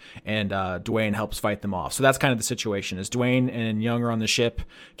ship, and Dwayne helps fight them off. So that's kind of the situation. Is Dwayne and Young are on the ship,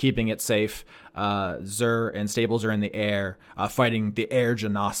 keeping it safe. Zur and Staples are in the air, fighting the air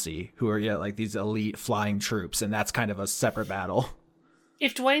Genasi, who are like these elite flying troops, and that's kind of a separate battle.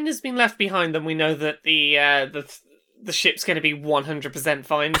 If Dwayne has been left behind, then we know that the ship's going to be 100%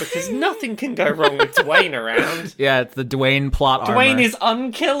 fine because nothing can go wrong with Dwayne around. Yeah, it's the Dwayne plot armor. Dwayne is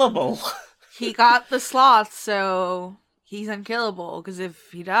unkillable. He got the sloth, so he's unkillable. Because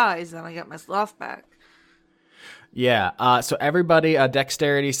if he dies, then I get my sloth back. Yeah, so everybody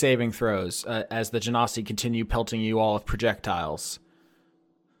dexterity saving throws as the Genasi continue pelting you all with projectiles.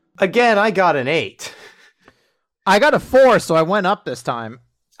 Again, I got an 8. I got a 4, so I went up this time.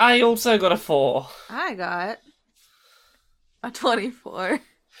 I also got a 4. I got A 24.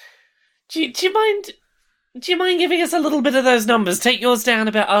 Do you mind? Do you mind giving us a little bit of those numbers? Take yours down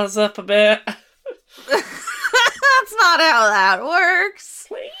a bit, ours up a bit. That's not how that works.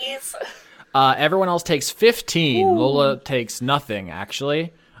 Please. Everyone else takes 15. Ooh. Lola takes nothing,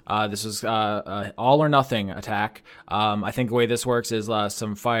 actually. This is all or nothing attack. I think the way this works is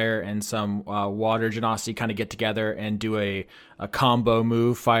some fire and some water genasi kind of get together and do a combo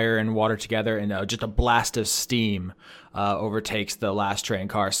move, fire and water together, and just a blast of steam overtakes the last train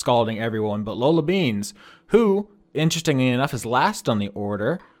car, scalding everyone but Lola Beans, who, interestingly enough, is last on the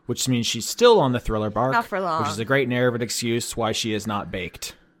order, which means she's still on the thriller bark. Not for long. Which is a great narrative excuse why she is not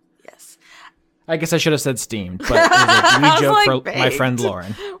baked. Yes. I guess I should have said steamed, but it was a wee joke like for baked. my friend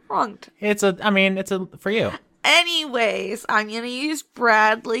Lauren. Wrong. It's for you. Anyways, I'm going to use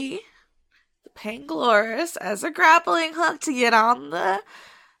Bradley, the Pangloris, as a grappling hook to get on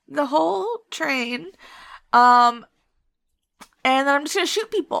the whole train. And then I'm just going to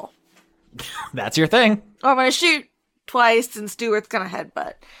shoot people. That's your thing. Or I'm going to shoot twice and Stuart's going to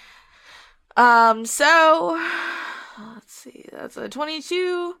headbutt. So, let's see. That's a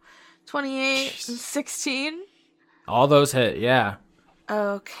 22, 28, and 16. All those hit, yeah.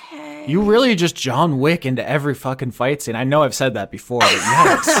 Okay. You really just John Wick into every fucking fight scene. I know I've said that before, but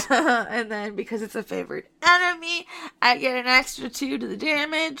yes. And then because it's a favorite enemy, I get an extra 2 to the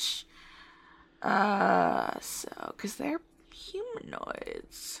damage. Because they're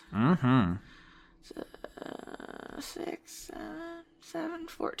humanoids. Mm-hmm. 6, 7,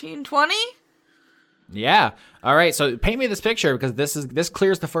 14, 20? Yeah. All right. So paint me this picture because this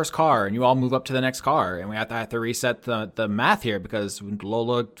clears the first car, and you all move up to the next car, and we have to reset the math here because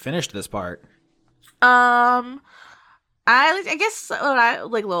Lola finished this part. I guess what I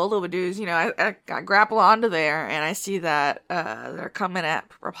like Lola would do is I grapple onto there, and I see that they're coming at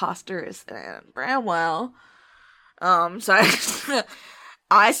Preposterous and Bramwell. So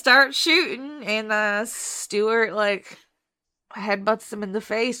I start shooting, and Stuart headbutts him in the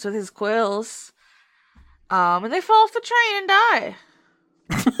face with his quills. And they fall off the train and die.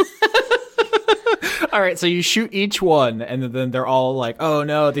 All right, so you shoot each one, and then they're all like, "Oh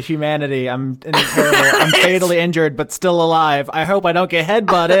no, the humanity! I'm fatally injured, but still alive. I hope I don't get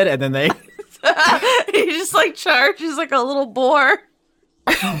headbutted." And then he just charges like a little boar,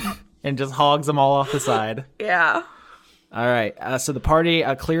 and just hogs them all off the side. Yeah. All right, so the party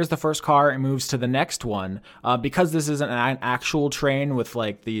clears the first car and moves to the next one. Because this isn't an actual train with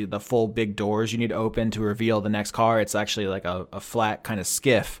the full big doors you need to open to reveal the next car, it's actually like a flat kind of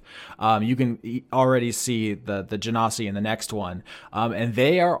skiff. You can already see the genasi in the next one, and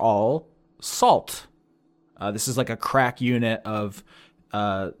they are all salt. This is like a crack unit of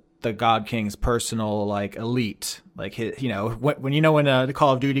the God King's personal elite, when a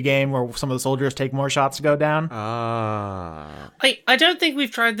Call of Duty game where some of the soldiers take more shots to go down. I don't think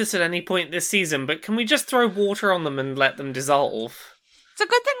we've tried this at any point this season, but can we just throw water on them and let them dissolve? It's a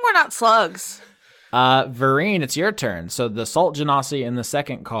good thing we're not slugs. Vereen, it's your turn. So the salt genasi in the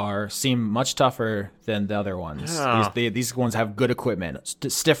second car seem much tougher than the other ones. Yeah. These ones have good equipment,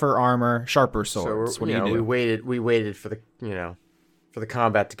 stiffer armor, sharper swords. So what do you do? We waited for the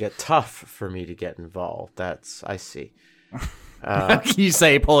combat to get tough for me to get involved. I see. You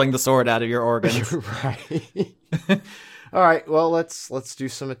say pulling the sword out of your organs. Right. All right. Well, let's do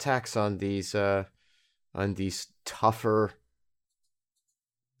some attacks on these tougher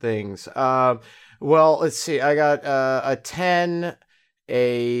things. Well, let's see. I got a 10,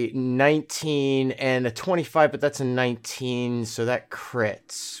 a 19, and a 25, but that's a 19, so that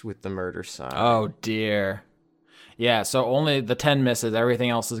crits with the murder sign. Oh dear. Yeah, so only the 10 misses.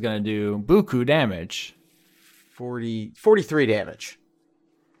 Everything else is going to do buku damage. 43 damage.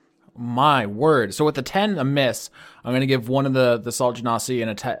 My word. So with the 10 a miss, I'm going to give one of the Salt Genasi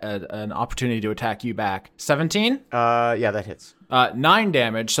an opportunity to attack you back. 17? Yeah, that hits. 9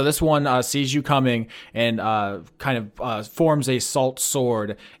 damage. So this one sees you coming and kind of forms a salt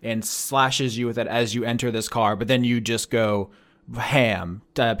sword and slashes you with it as you enter this car. But then you just go ham.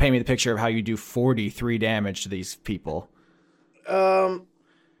 Paint me the picture of how you do 43 damage to these people.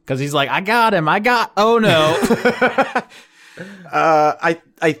 Because he's like, I got him. Oh no.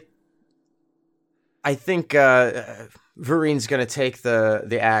 I think Vereen's gonna take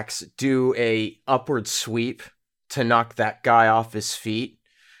the axe, do a upward sweep to knock that guy off his feet,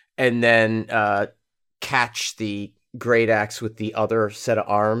 and then catch the great axe with the other set of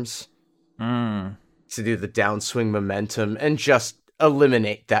arms to do the downswing momentum and just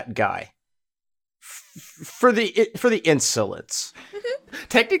eliminate that guy for the insolence.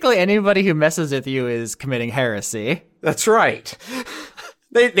 Technically, anybody who messes with you is committing heresy. That's right.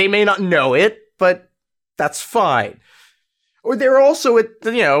 They may not know it, but that's fine. Or they're also,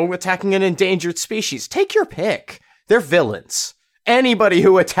 attacking an endangered species. Take your pick. They're villains. Anybody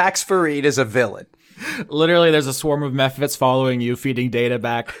who attacks Fareed is a villain. Literally, there's a swarm of Mephits following you, feeding data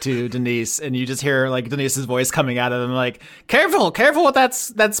back to Denise, and you just hear like Denise's voice coming out of them, like, "Careful with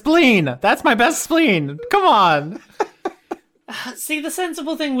that spleen. That's my best spleen. Come on." See, the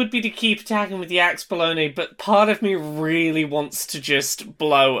sensible thing would be to keep attacking with the axe baloney, but part of me really wants to just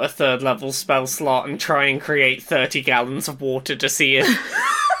blow a 3rd level spell slot and try and create 30 gallons of water to see if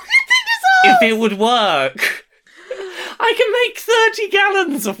it would work. I can make 30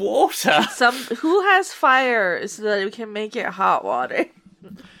 gallons of water. Who has fire so that we can make it hot water?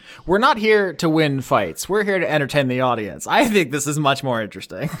 We're not here to win fights. We're here to entertain the audience. I think this is much more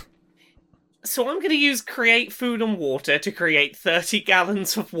interesting. So I'm going to use create food and water to create 30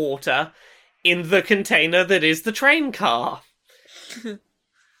 gallons of water in the container that is the train car.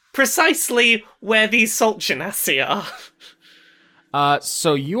 Precisely where these salt genasi are.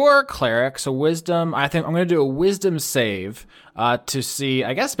 So you're a cleric, so wisdom, I think I'm going to do a wisdom save to see,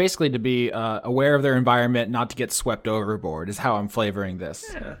 I guess basically to be aware of their environment, not to get swept overboard is how I'm flavoring this.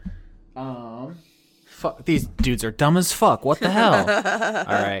 Yeah. Fuck, these dudes are dumb as fuck. What the hell?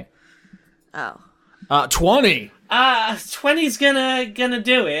 All right. Oh. 20. 20's gonna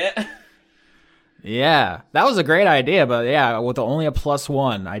do it. Yeah, that was a great idea, but yeah, with only a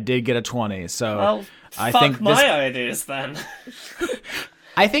 +1, I did get a 20. So Well, I fuck think my this, ideas then.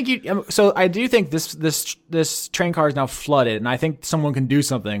 I think you. So I do think this train car is now flooded, and I think someone can do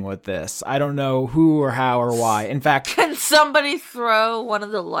something with this. I don't know who or how or why. In fact, Can somebody throw one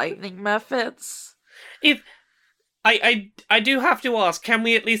of the lightning methods? If I do have to ask, can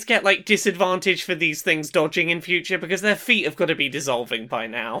we at least get like disadvantage for these things dodging in future, because their feet have got to be dissolving by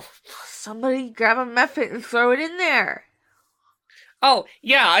now. Somebody grab a method and throw it in there. Oh,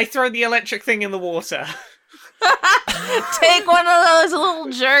 yeah, I throw the electric thing in the water. Take one of those little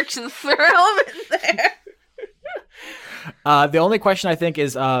jerks and throw them in there. the only question I think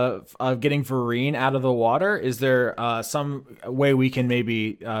is of getting Vereen out of the water. Is there some way we can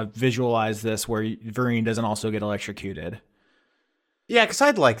maybe visualize this where Vereen doesn't also get electrocuted? Yeah, because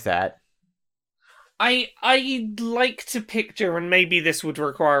I'd like that. I'd like to picture, and maybe this would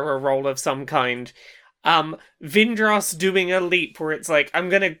require a roll of some kind, Vindras doing a leap where it's like, I'm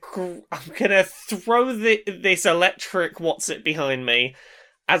gonna throw this electric what's-it behind me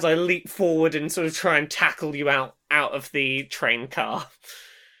as I leap forward and sort of try and tackle you out of the train car.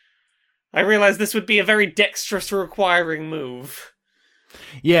 I realize this would be a very dexterous requiring move.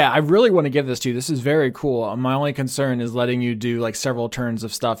 Yeah, I really want to give this to you. This is very cool. My only concern is letting you do like several turns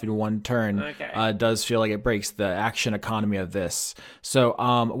of stuff in one turn. Okay. Does feel like it breaks the action economy of this. So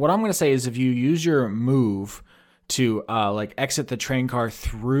what I'm going to say is if you use your move to like exit the train car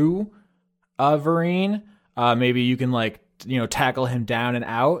through Vereen, maybe you can like, tackle him down and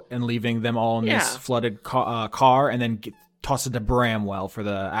out and leaving them all in this flooded car and then toss it to Bramwell for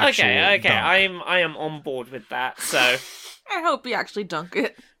the actual Okay, dunk. I am on board with that, so... I hope you actually dunk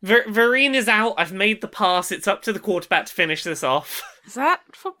it. Vereen is out, I've made the pass, it's up to the quarterback to finish this off. Is that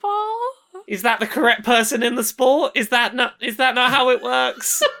football? Is that the correct person in the sport? Is that not how it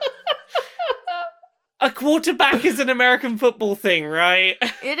works? A quarterback is an American football thing, right?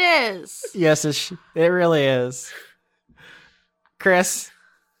 It is. Yes, it really is. Chris?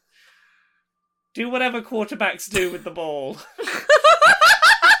 Do whatever quarterbacks do with the ball.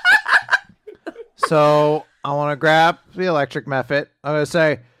 So I want to grab the electric method. I'm going to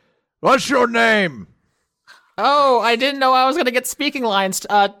say, "What's your name?" Oh, I didn't know I was going to get speaking lines.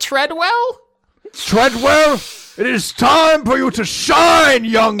 Treadwell? Treadwell, it is time for you to shine,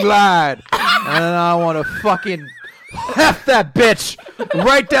 young lad. And then I want to fucking F that bitch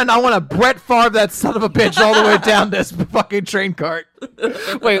right down. I want to Brett Favre that son of a bitch all the way down this fucking train cart.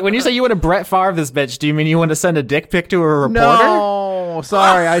 Wait, when you say you want to Brett Favre this bitch, do you mean you want to send a dick pic to a reporter? No,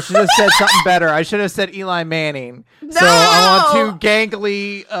 sorry. I should have said something better. I should have said Eli Manning. So I want to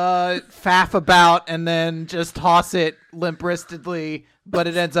gangly faff about and then just toss it limp-wristedly, but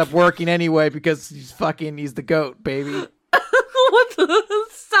it ends up working anyway because he's the GOAT, baby. What the?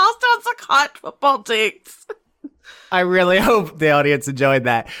 Southtown's a hot football takes. I really hope the audience enjoyed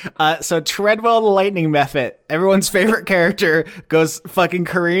that. So Treadwell the Lightning Method, everyone's favorite character, goes fucking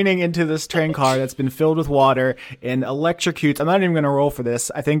careening into this train car that's been filled with water and electrocutes. I'm not even going to roll for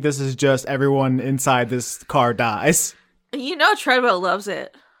this. I think this is just everyone inside this car dies. Treadwell loves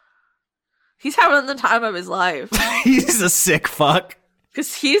it. He's having the time of his life. He's a sick fuck.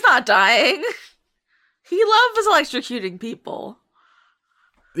 Because he's not dying. He loves electrocuting people.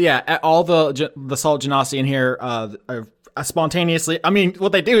 Yeah, all the salt genasi in here are spontaneously. I mean,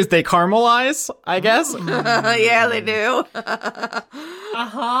 what they do is they caramelize, I guess. Yeah, they do.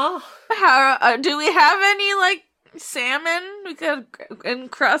 Uh-huh. How do we have any like salmon we could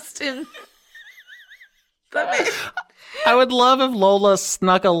encrust in the meat? I would love if Lola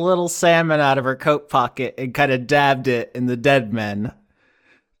snuck a little salmon out of her coat pocket and kind of dabbed it in the dead men.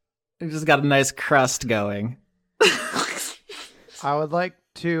 It just got a nice crust going. I would like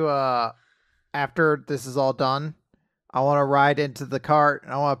to, after this is all done, I want to ride into the cart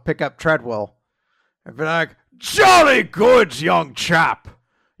and I want to pick up Treadwell and be like, "Jolly good, young chap.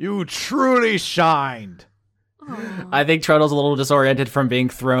 You truly shined." I think Treadle's a little disoriented from being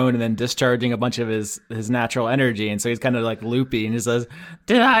thrown and then discharging a bunch of his natural energy, and so he's kind of like loopy, and he says,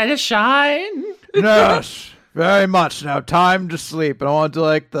 "Did I just shine?" Yes, very much. Now time to sleep. And I want to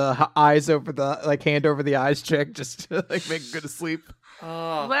like the eyes over the like hand over the eyes check just to like make it go to sleep.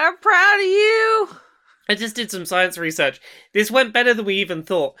 Oh. We're proud of you. I just did some science research. This went better than we even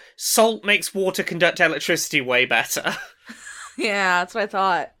thought. Salt makes water conduct electricity way better. Yeah, that's what I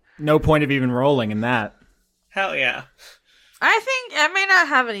thought. No point of even rolling in that. Hell yeah. I think I may not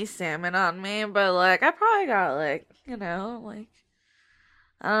have any salmon on me, but like I probably got like, you know, like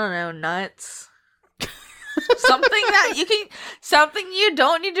I don't know, nuts. Something you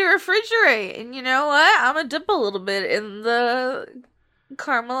don't need to refrigerate. And you know what? I'm gonna dip a little bit in the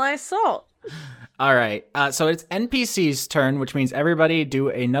caramelized salt. All right, so it's NPC's turn, which means everybody do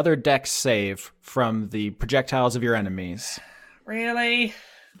another dex save from the projectiles of your enemies. Really?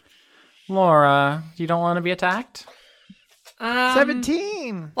 Laura, you don't want to be attacked?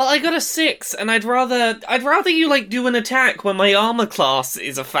 17. Well, I got a 6, and I'd rather you like do an attack when my armor class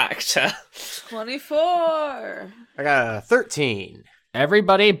is a factor. 24. I got a 13.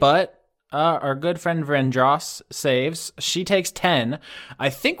 Everybody but our good friend Vendros saves. She takes 10. I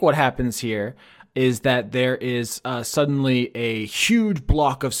think what happens here is that there is suddenly a huge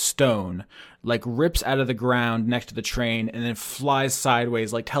block of stone like rips out of the ground next to the train and then flies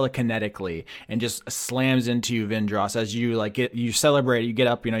sideways like telekinetically and just slams into you, Vendros. As you like you celebrate, you get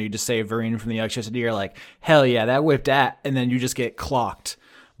up, you just save Varine from the electricity. You're like, hell yeah, that whipped at, and then you just get clocked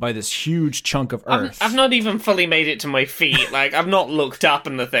by this huge chunk of earth. I've not even fully made it to my feet. Like, I've not looked up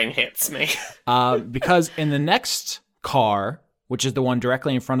and the thing hits me. Because in the next car, which is the one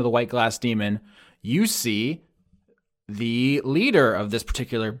directly in front of the White Glass Demon, you see the leader of this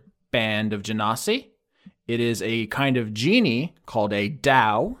particular band of Genasi. It is a kind of genie called a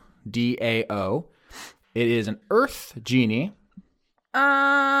Dao, D-A-O. It is an earth genie.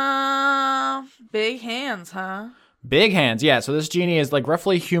 Big hands, huh? Big hands, yeah. So this genie is like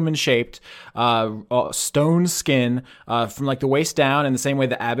roughly human-shaped, stone skin from like the waist down. In the same way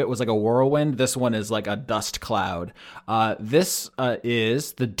the abbot was like a whirlwind, this one is like a dust cloud. This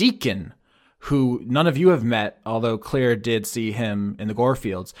is the deacon, who none of you have met, although Claire did see him in the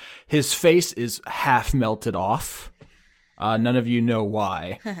Gorefields. His face is half melted off. None of you know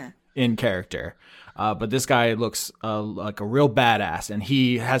why in character. But this guy looks like a real badass, and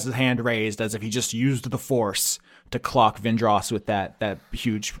he has his hand raised as if he just used the force to clock Vendros with that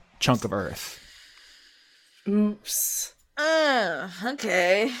huge chunk of earth. Oops.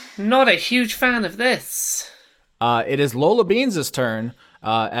 Okay. Not a huge fan of this. It is Lola Beans' turn.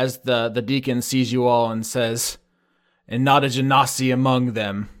 As the deacon sees you all and says, "And not a Genasi among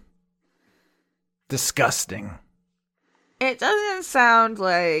them. Disgusting." It doesn't sound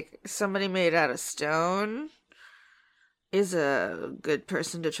like somebody made out of stone is a good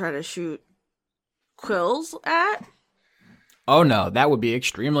person to try to shoot quills at. Oh no, that would be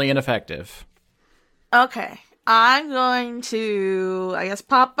extremely ineffective. Okay. I'm going to, I guess,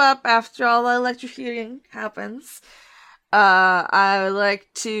 pop up after all the electrocuting happens. I would like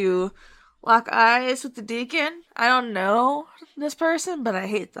to lock eyes with the deacon. I don't know this person, but I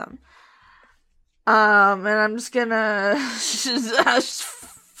hate them. And I'm just gonna shoot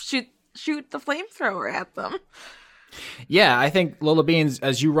the flamethrower at them. Yeah, I think Lola Beans,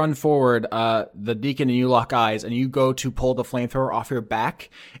 as you run forward, the deacon and you lock eyes, and you go to pull the flamethrower off your back,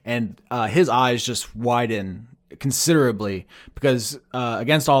 and his eyes just widen considerably because,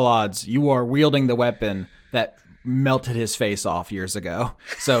 against all odds, you are wielding the weapon that melted his face off years ago.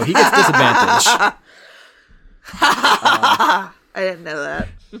 So he gets disadvantage. I didn't know that.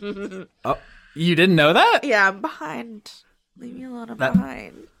 Oh, you didn't know that? Yeah, I'm behind. Leave me alone, I'm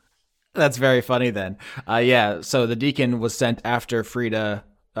behind. That's very funny then. Yeah, so the deacon was sent after Frida,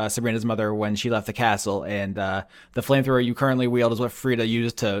 Sabrina's mother, when she left the castle, and the flamethrower you currently wield is what Frida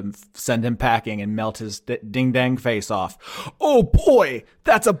used to send him packing and melt his ding-dang face off. Oh boy,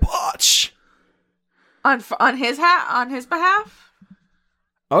 that's a botch! On his behalf?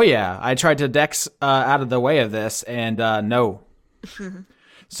 Oh yeah, I tried to dex out of the way of this, and no.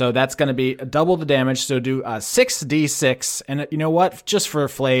 So that's going to be double the damage. So do 6d6, and you know what? Just for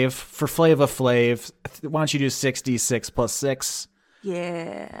Flav Flav, why don't you do 6d6 plus 6?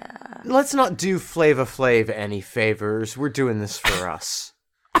 Yeah. Let's not do Flava Flav any favors. We're doing this for us.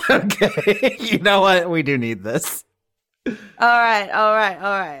 Okay, you know what? We do need this. All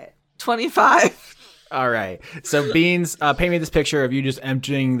right. 25. All right. So Beans, paint me this picture of you just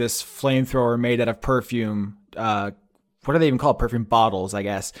emptying this flamethrower made out of perfume. What do they even call it? Perfume bottles, I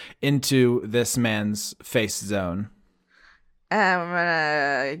guess, into this man's face zone. I'm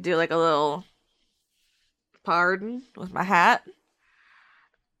gonna do like a little pardon with my hat.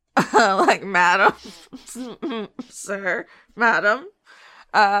 Like, madam, sir, madam,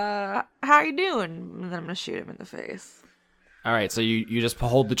 how you doing? And then I'm gonna shoot him in the face. All right. So you just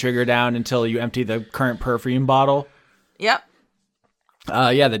hold the trigger down until you empty the current perfume bottle. Yep.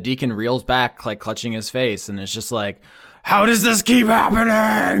 Yeah, the deacon reels back, like clutching his face, and it's just like, how does this keep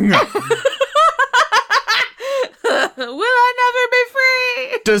happening? Will I never be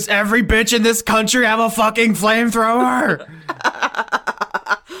free? Does every bitch in this country have a fucking flamethrower?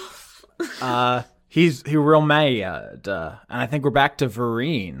 He real mad, and I think we're back to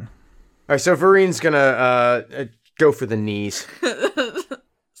Vereen. All right, so Varine's gonna go for the knees.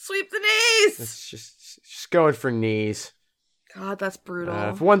 Sweep the knees. It's just going for knees. God, that's brutal.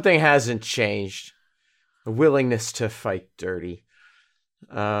 If one thing hasn't changed, a willingness to fight dirty.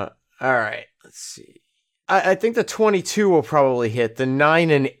 All right, let's see. I think the 22 will probably hit. The 9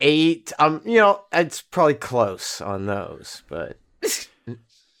 and 8, it's probably close on those, but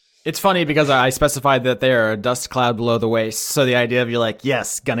It's funny because I specified that they are a dust cloud below the waist, so the idea of you like,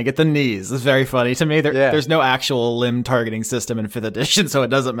 yes, gonna get the knees is very funny to me. There's no actual limb targeting system in 5th edition, so it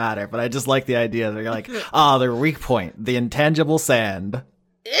doesn't matter, but I just like the idea that you're like, their weak point, the intangible sand.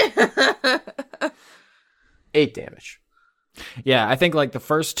 8 damage. Yeah, I think like the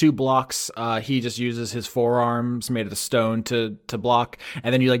first 2 blocks, he just uses his forearms made of stone to block,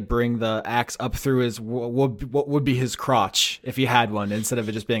 and then you like bring the axe up through his what would be his crotch if he had one, instead of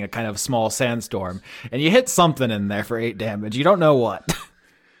it just being a kind of small sandstorm, and you hit something in there for 8 damage. You don't know what.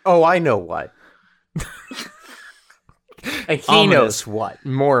 Oh, I know what. And he knows what.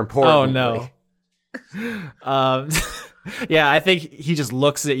 More importantly. Oh no. Yeah, I think he just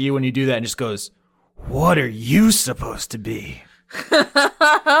looks at you when you do that and just goes, "What are you supposed to be?"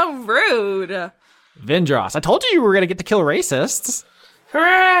 Rude. Vindros, I told you were going to get to kill racists.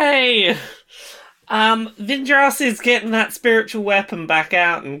 Hooray! Vindros is getting that spiritual weapon back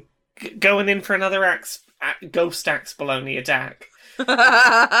out and going in for another ghost axe baloney attack.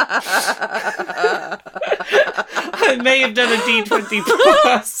 I may have done a D20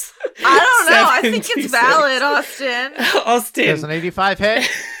 plus. I don't know. I think 76. it's valid, Austin. Does an 85 hit?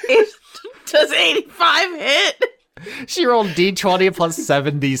 Does 85 hit? She rolled D20 plus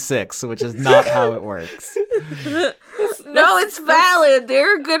 76, which is not how it works. No, it's valid.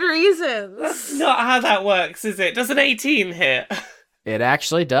 There are good reasons. That's not how that works, is it? Does an 18 hit? It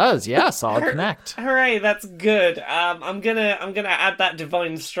actually does. Yeah, solid connect. Hooray, that's good. I'm gonna add that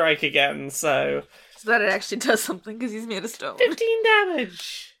divine strike again, so that it actually does something because he's made of stone. 15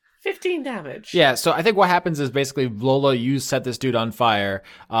 damage. 15 damage. Yeah, so I think what happens is basically, Lola, you set this dude on fire,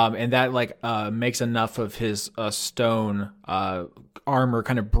 and that makes enough of his stone armor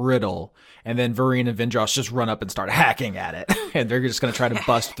kind of brittle, and then Vereen and Vindros just run up and start hacking at it, and they're just going to try to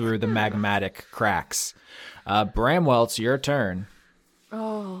bust through the magmatic cracks. Bramwell, it's your turn.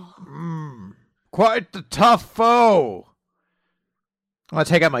 Oh. Quite the tough foe. I'm going to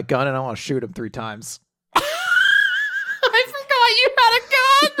take out my gun and I want to shoot him 3 times. I forgot you had a gun!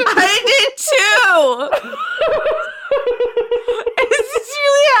 I did too! Is this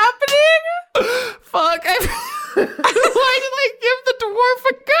really happening? Fuck, why did I give the dwarf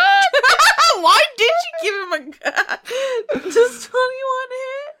a gun? Why did you give him a gun? Just 21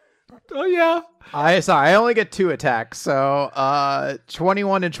 hit? Oh, yeah. I only get 2 attacks, so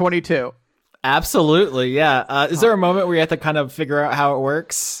 21 and 22. Absolutely, yeah. Is there a moment where you have to kind of figure out how it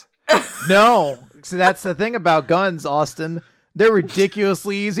works? No. So that's the thing about guns, Austin. They're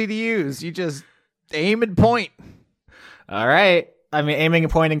ridiculously easy to use. You just aim and point. All right. I mean, aiming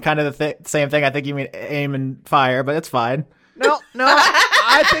and pointing, kind of the same thing. I think you mean aim and fire, but it's fine. No.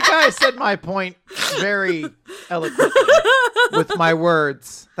 I think I said my point very eloquently with my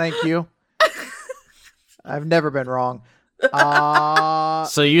words. Thank you. I've never been wrong.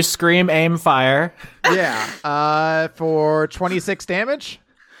 So you scream, aim, fire. Yeah. For 26 damage.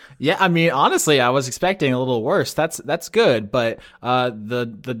 Yeah, I mean, honestly, I was expecting a little worse. That's good, but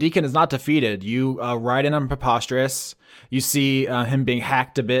the deacon is not defeated. You ride in on Preposterous. You see him being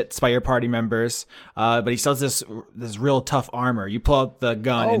hacked a bit by your party members, but he still has this real tough armor. You pull out the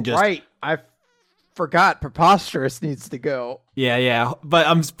gun Oh, and just right. I forgot Preposterous needs to go. yeah.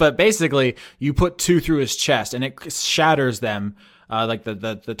 But basically, you put 2 through his chest, and it shatters them. Like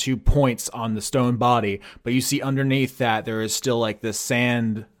the 2 points on the stone body, but you see underneath that there is still like this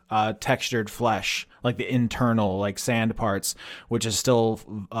sand textured flesh, like the internal like sand parts, which is still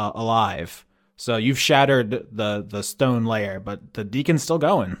alive. So you've shattered the stone layer, but the deacon's still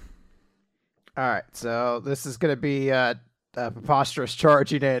going. All right, so this is gonna be Preposterous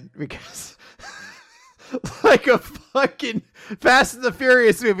charging in because, like a fucking Fast and the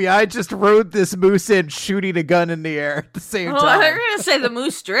Furious movie, I just rode this moose in, shooting a gun in the air at the same Oh, I thought you time. were gonna say the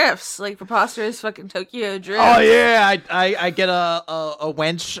moose drifts, like Preposterous fucking Tokyo Drift. Oh yeah, I get a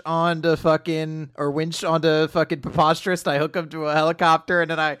wench onto fucking Preposterous, and I hook him to a helicopter,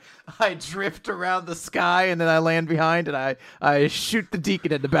 and then I drift around the sky, and then I land behind, and I shoot the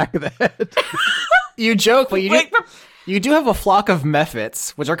deacon in the back of the head. You joke, but Wait, you do have a flock of mephits,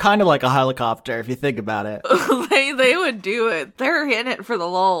 which are kind of like a helicopter if you think about it. they would do it. They're in it for the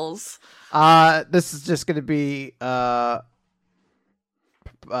lulls. This is just gonna be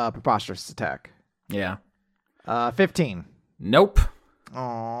Preposterous attack. Yeah. 15. Nope.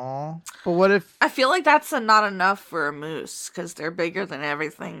 Aww. But what if? I feel like that's not enough for a moose because they're bigger than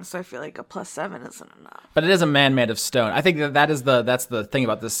everything. So I feel like a +7 isn't enough. But it is a man made of stone. I think that's the thing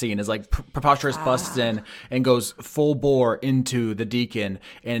about this scene is like Preposterous busts in and goes full bore into the deacon,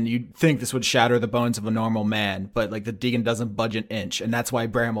 and you'd think this would shatter the bones of a normal man, but like the deacon doesn't budge an inch, and that's why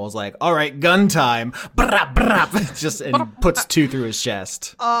Bramwell is like, "All right, gun time!" Brap, brap, just and puts 2 through his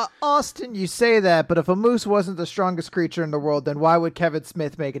chest. Austin, you say that, but if a moose wasn't the strongest creature in the world, then why would Kevin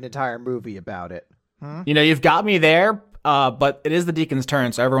Smith make an entire movie about it? You know, you've got me there, but it is the deacon's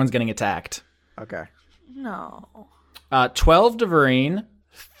turn, so everyone's getting attacked. Okay. No. 12 to Vereen,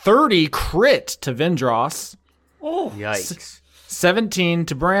 30 crit to Vindros, Yikes. 17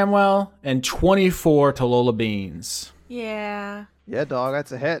 to Bramwell, and 24 to Lola Beans. Yeah. Yeah, dog,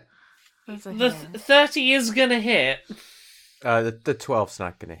 that's a hit. That's a The hit. 30 is gonna hit. The 12's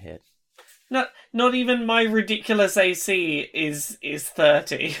not gonna hit. Not even my ridiculous AC is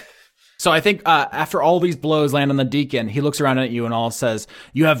 30. So I think after all these blows land on the deacon, he looks around at you and all says,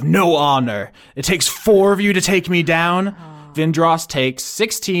 "You have no honor. It takes 4 of you to take me down." Vindros takes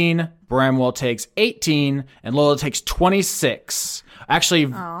 16, Bramwell takes 18, and Lola takes 26. Actually,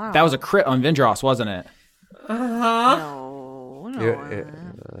 that was a crit on Vindros, wasn't it? No.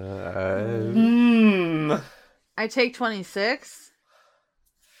 I take 26.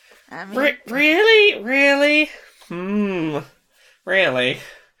 I mean, Really? Really?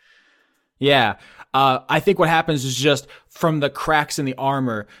 Yeah. I think what happens is just from the cracks in the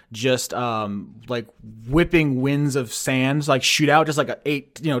armor, just like whipping winds of sand, like shoot out, just like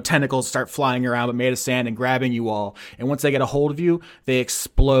 8 tentacles start flying around, but made of sand and grabbing you all. And once they get a hold of you, they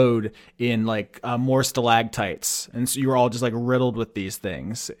explode in like more stalactites, and so you're all just like riddled with these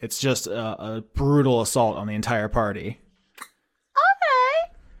things. It's just a brutal assault on the entire party.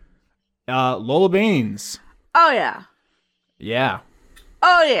 Lola Beans. oh yeah. Yeah.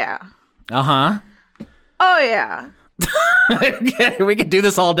 Oh yeah. Uh-huh. Oh yeah. We could do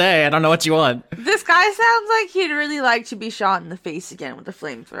this all day. I don't know what you want. This guy sounds like he'd really like to be shot in the face again with a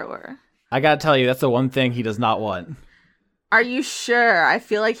flamethrower. I gotta tell you, that's the one thing he does not want. Are you sure? I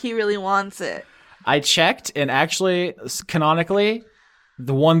feel like he really wants it. I checked, and actually, canonically,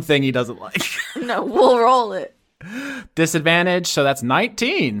 the one thing he doesn't like. No, we'll roll it. Disadvantage, so that's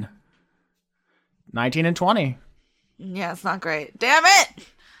 19. 19 and 20. Yeah, it's not great. Damn it!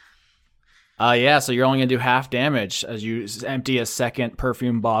 Yeah, so you're only gonna do half damage as you empty a second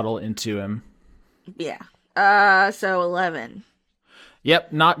perfume bottle into him. Yeah. So 11.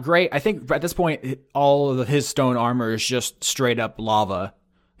 Yep, not great. I think at this point, all of his stone armor is just straight up lava.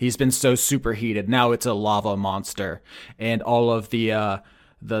 He's been so superheated. Now it's a lava monster, and all of the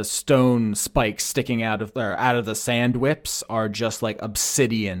stone spikes sticking out of the sand whips are just like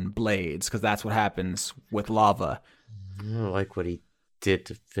obsidian blades, because that's what happens with lava. I don't like what he did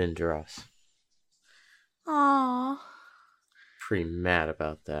to Vindros. Aww. Pretty mad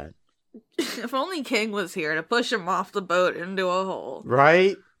about that. If only King was here to push him off the boat into a hole.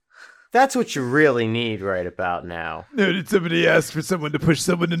 Right? That's what you really need right about now. No, did somebody ask for someone to push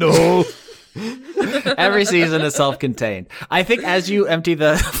someone in the hole? Every season is self-contained. I think as you empty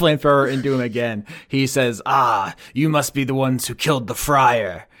the flamethrower into him again, he says, you must be the ones who killed the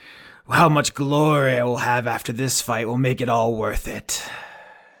friar. How much glory I will have after this fight will make it all worth it."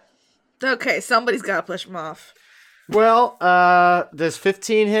 Okay, somebody's got to push him off. Well, does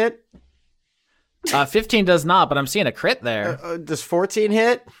 15 hit? 15 does not, but I'm seeing a crit there. Does 14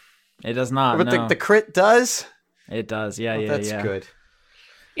 hit? It does not. But No. the crit does? It does. Yeah, yeah, That's yeah. good.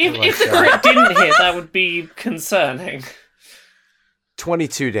 If the crit didn't hit, that would be concerning.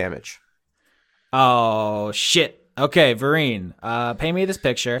 22 damage. Oh shit. Okay, Vereen, pay me this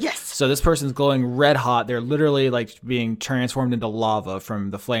picture. Yes. So this person's glowing red hot. They're literally like being transformed into lava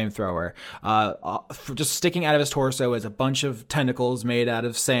from the flamethrower. Just sticking out of his torso is a bunch of tentacles made out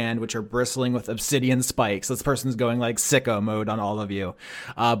of sand, which are bristling with obsidian spikes. This person's going like sicko mode on all of you.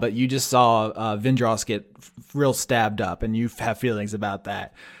 But you just saw Vindros get real stabbed up, and you have feelings about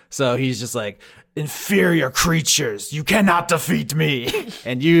that. So he's just like, inferior creatures, you cannot defeat me.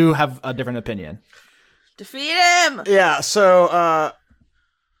 And you have a different opinion. Defeat him! Yeah, so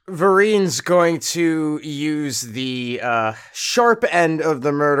Vareen's going to use the sharp end of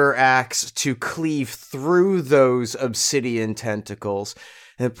the murder axe to cleave through those obsidian tentacles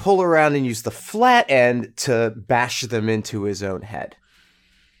and pull around and use the flat end to bash them into his own head.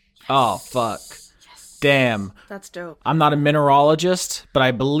 Oh, fuck. Damn. That's dope. I'm not a mineralogist, but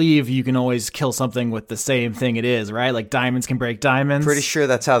I believe you can always kill something with the same thing it is, right? Like diamonds can break diamonds. Pretty sure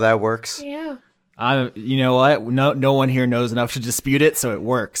that's how that works. Yeah. You know what? No one here knows enough to dispute it, so it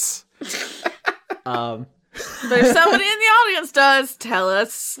works. But if somebody in the audience does, tell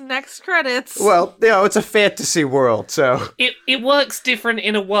us next credits. Well, it's a fantasy world, so... It works different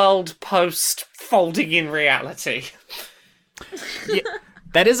in a world post folding in reality.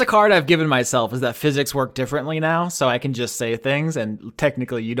 That is a card I've given myself, is that physics work differently now, so I can just say things, and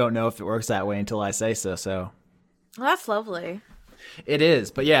technically you don't know if it works that way until I say so, Well, that's lovely. It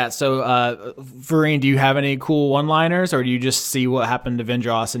is, but yeah, so, Vereen, do you have any cool one-liners, or do you just see what happened to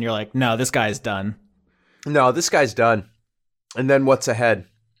Vindros and you're like, no, this guy's done? No, this guy's done. And then what's ahead?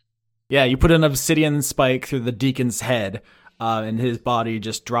 Yeah, you put an obsidian spike through the deacon's head, and his body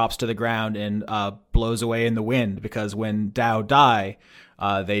just drops to the ground and blows away in the wind, because when Dao die,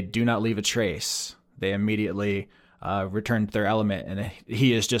 they do not leave a trace. They immediately return to their element, and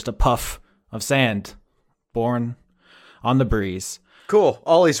he is just a puff of sand born on the breeze. Cool,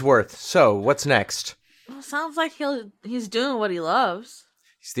 all he's worth. So, what's next? Well, sounds like he's doing what he loves.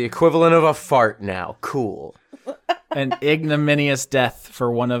 He's the equivalent of a fart now. Cool. An ignominious death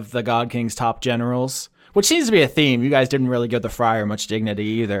for one of the God King's top generals, which seems to be a theme. You guys didn't really give the friar much dignity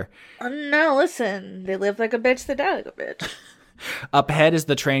either. No, listen. They live like a bitch, they die like a bitch. Up ahead is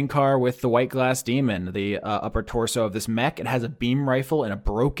the train car with the white glass demon, the upper torso of this mech. It has a beam rifle and a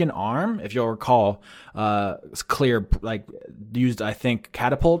broken arm. If you'll recall, it's clear, like, used, I think,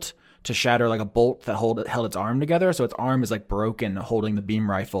 catapult to shatter like a bolt that held its arm together. So its arm is like broken holding the beam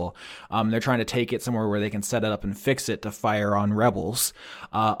rifle. They're trying to take it somewhere where they can set it up and fix it to fire on rebels.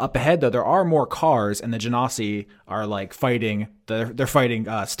 Up ahead, though, there are more cars, and the Genasi are like fighting. They're fighting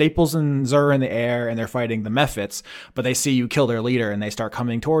Staples and Zur in the air, and they're fighting the Mephits. But they see you kill their leader, and they start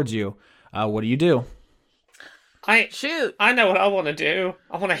coming towards you. What do? Shoot. I know what I want to do.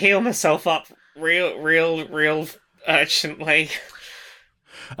 I want to heal myself up real urgently.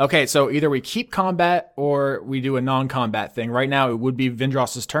 Okay, so either we keep combat or we do a non-combat thing. Right now, it would be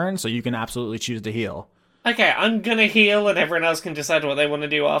Vindros' turn, so you can absolutely choose to heal. Okay, I'm gonna heal, and everyone else can decide what they want to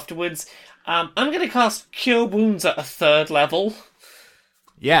do afterwards. I'm gonna cast Cure Wounds at a 3rd level.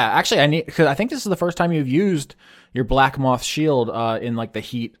 Yeah, actually, because I think this is the first time you've used your Black Moth shield in like the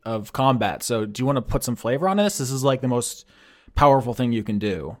heat of combat. So, do you want to put some flavor on this? This is like the most powerful thing you can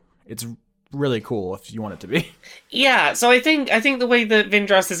do. It's really cool if you want it to be. Yeah, so I think the way that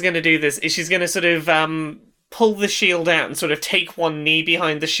Vindros is going to do this is she's going to sort of pull the shield out and sort of take one knee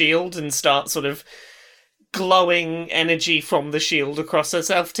behind the shield and start sort of glowing energy from the shield across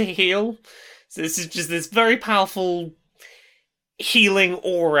herself to heal. So this is just this very powerful healing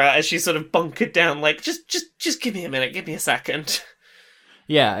aura as she's sort of bunkered down, like, just give me a minute, give me a second.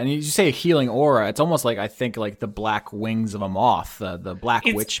 Yeah, and you say healing aura, it's almost like, I think, like the black wings of a moth, the black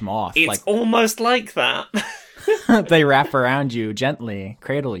witch moth. It's like almost like that. they wrap around you gently,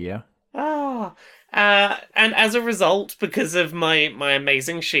 cradle you. And as a result, because of my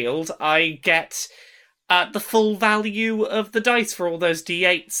amazing shield, I get the full value of the dice for all those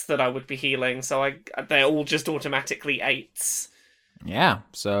d8s that I would be healing, so they're all just automatically 8s. Yeah,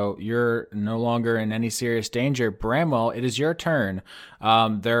 so you're no longer in any serious danger. Bramwell, it is your turn.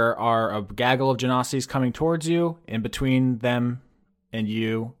 There are a gaggle of Genasis coming towards you. In between them and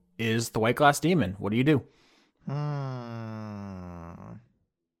you is the White Glass Demon. What do you do? What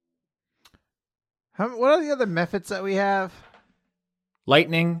are the other methods that we have?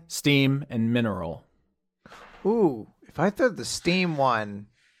 Lightning, steam, and mineral. Ooh, if I throw the steam one,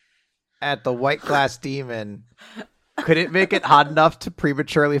 at the white glass demon, could it make it hot enough to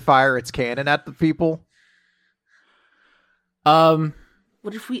prematurely fire its cannon at the people? What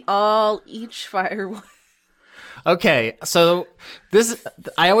if we all each fire one? Okay, so this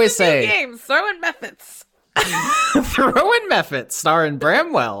I always say Games, throwing methods. throwing method starring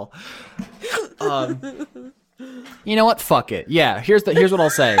Bramwell. You know what? Fuck it. Yeah, here's what I'll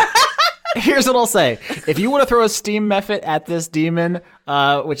say. Here's what I'll say. If you want to throw a steam method at this demon,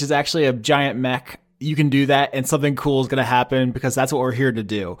 which is actually a giant mech, you can do that and something cool is going to happen because that's what we're here to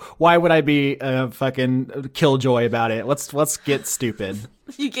do. Why would I be fucking killjoy about it? Let's get stupid.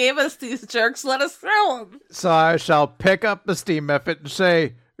 You gave us these jerks, let us throw them. So I shall pick up the steam method and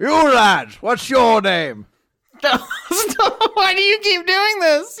say, "You lad, what's your name?" Stop. Why do you keep doing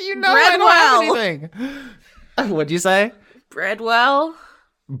this? You know I don't have anything. What'd you say? Breadwell.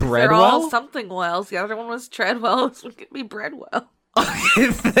 They're all Breadwell? something wells. The other one was Treadwell. This one could be Breadwell.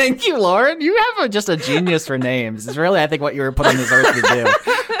 Thank you, Lauren. You have just a genius for names. It's really, I think, what you were put on this earth to do.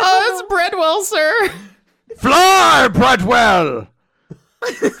 Oh, it's Breadwell, sir. Fly, Bradwell!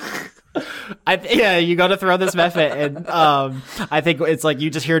 Yeah, you go to throw this method, and I think it's like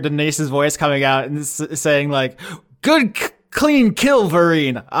you just hear Denise's voice coming out and saying like, "Good, clean kill,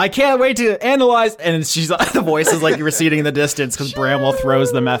 Vereen. I can't wait to analyze." And she's the voice is like receding in the distance because Bramwell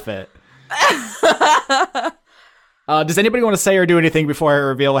throws the method. Does anybody want to say or do anything before I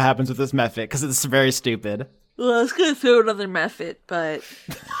reveal what happens with this method? Because it's very stupid. Well, I was going to throw another method, but...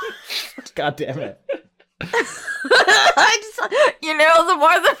 God damn it. the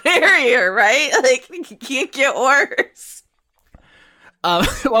more the merrier, right? Like, it can't get worse.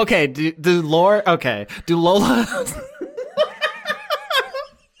 Okay, do Lola...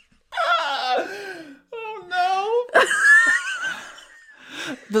 Oh, no.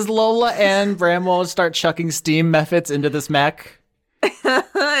 Does Lola and Bramwell start chucking steam methods into this mech?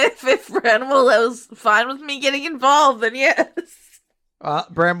 if Bramwell was fine with me getting involved, then yes.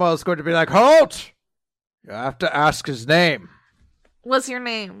 Bramwell is going to be like, "Halt! You have to ask his name." What's your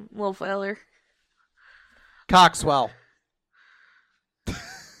name, little feller? Coxwell.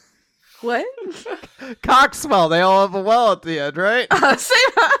 What? Coxwell. They all have a well at the end, right? Say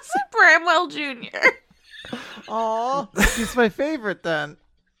Bramwell Jr. Aw, he's my favorite then.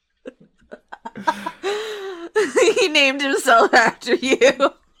 He named himself after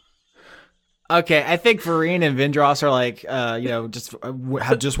you. Okay, I think Vereen and Vindros are like,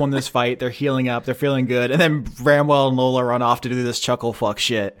 have just won this fight. They're healing up. They're feeling good. And then Bramwell and Lola run off to do this chuckle fuck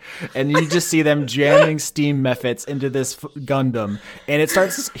shit. And you just see them jamming steam methods into this Gundam. And it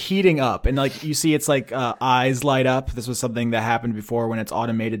starts heating up. And like you see its like eyes light up. This was something that happened before when its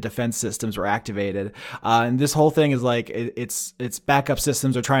automated defense systems were activated. And this whole thing is like, its backup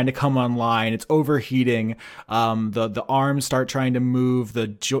systems are trying to come online. It's overheating. The arms start trying to move. The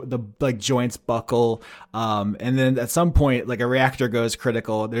joints buckle, and then at some point like a reactor goes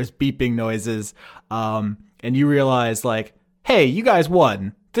critical. There's beeping noises, and you realize like, hey, you guys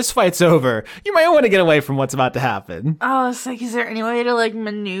won. This fight's over. You might want to get away from what's about to happen. Oh, it's like, is there any way to like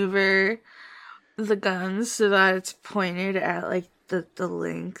maneuver the guns so that it's pointed at like the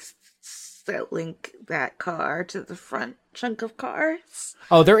links that link that car to the front chunk of cars?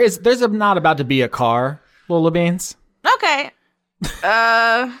 Oh, there's not about to be a car, Lola Beans. Okay.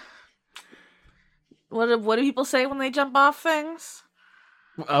 What do people say when they jump off things?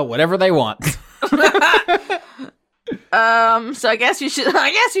 Whatever they want. So I guess you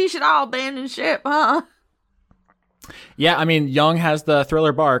should all abandon ship, huh? Yeah, I mean, Young has the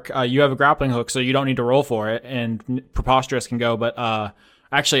thriller bark. You have a grappling hook, so you don't need to roll for it, and Preposterous can go, but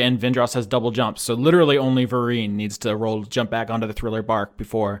actually, and Vindros has double jumps, so literally only Vereen needs to jump back onto the thriller bark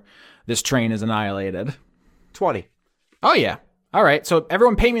before this train is annihilated. 20. Oh, yeah. All right, so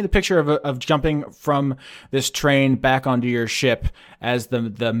everyone paint me the picture of jumping from this train back onto your ship as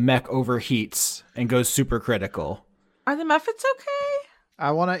the mech overheats and goes supercritical. Are the methods okay?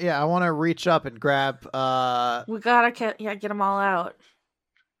 I wanna reach up and grab We gotta get them all out.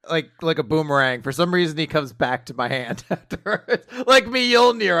 like a boomerang. For some reason he comes back to my hand afterwards. Like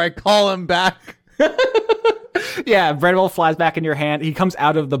Mjolnir, I call him back. Yeah, Breadwell flies back in your hand. He comes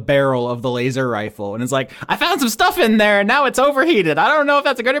out of the barrel of the laser rifle and is like, I found some stuff in there and now it's overheated. I don't know if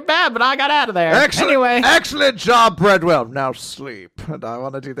that's a good or bad, but I got out of there. Anyway. Excellent job, Breadwell. Now sleep. And I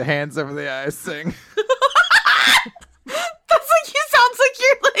want to do the hands over the eyes thing. That's like, you sounds like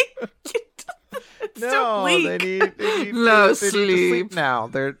you're like, it's so No, bleak. they need No to sleep sleep. now.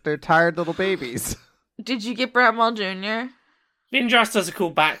 They're tired little babies. Did you get Bramwell Jr.? Vindros does a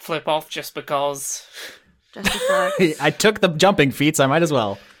cool backflip off just because. Just a fact. I took the jumping feats. I might as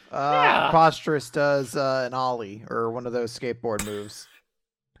well. Yeah. Preposterous does an ollie or one of those skateboard moves.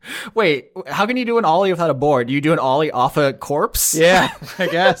 Wait, how can you do an ollie without a board? Do you do an ollie off a corpse? Yeah, I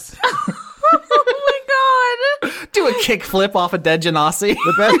guess. Oh my god! Do a kickflip off a dead Genasi?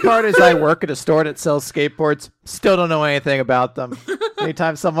 The best part is I work at a store that sells skateboards. Still don't know anything about them.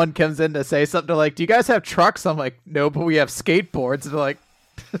 Anytime someone comes in to say something, they're like, "Do you guys have trucks?" I'm like, "No, but we have skateboards." And they're like,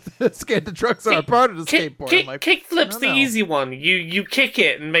 "The trucks are a part of the skateboard." I'm like, Kickflip's the know. easy one. You kick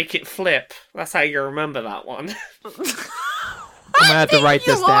it and make it flip. That's how you remember that one. I'm gonna have to write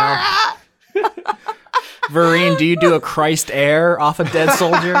this down. Vereen, do you do a Christ air off a dead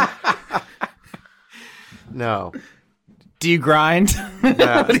soldier? No. Do you grind?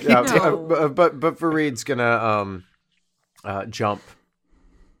 Yeah, but Fareed's gonna jump.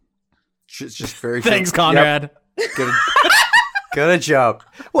 Just very Thanks, Conrad. Yep. Gonna jump.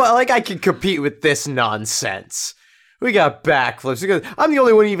 Well, like I can compete with this nonsense. We got backflips because I'm the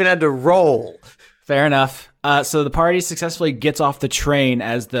only one who even had to roll. Fair enough. So the party successfully gets off the train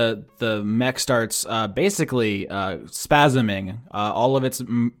as the mech starts basically spasming. All of its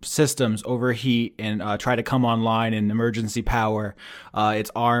systems overheat and try to come online in emergency power.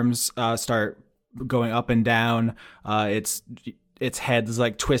 Its arms start going up and down. Its head is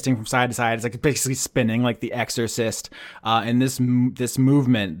like twisting from side to side. It's like basically spinning like The Exorcist. And this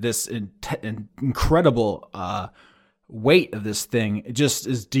movement, this incredible weight of this thing, it just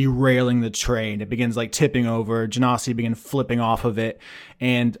is derailing the train. It begins like tipping over. Genasi begins flipping off of it,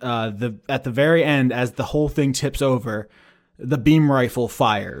 and at the very end, as the whole thing tips over, the beam rifle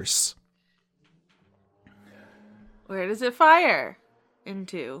fires. Where does it fire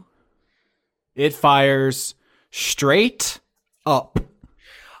into? It fires straight up.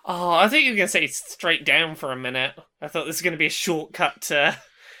 Oh, I think you were gonna say straight down for a minute. I thought this was gonna be a shortcut to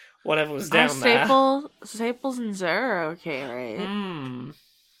whatever was down there. Staples and Zer are okay, right?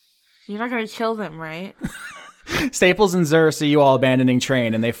 You're not gonna kill them, right? Staples and Zer see you all abandoning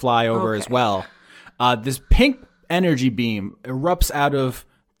train, and they fly over as well. This pink energy beam erupts out of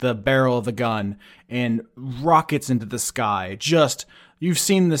the barrel of the gun and rockets into the sky. You've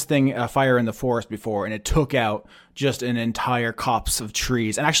seen this thing fire in the forest before, and it took out just an entire copse of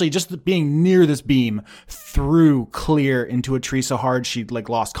trees. And actually, just being near this beam threw Clear into a tree so hard she like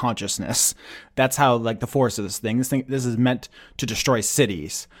lost consciousness. That's how like the force of this thing. This is meant to destroy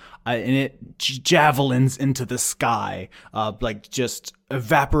cities, and it javelins into the sky, like just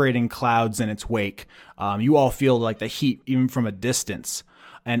evaporating clouds in its wake. You all feel like the heat even from a distance,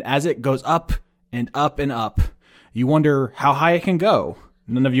 and as it goes up and up and up, you wonder how high it can go.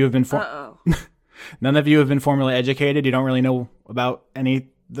 None of you have been None of you have been formally educated. You don't really know about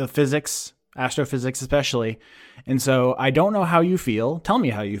the physics, astrophysics especially. And so I don't know how you feel. Tell me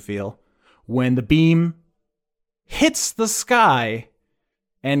how you feel when the beam hits the sky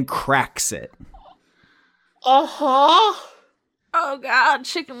and cracks it. Uh-huh. Oh god,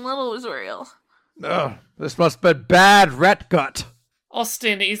 Chicken Little was real. Ugh, this must have been bad rat gut.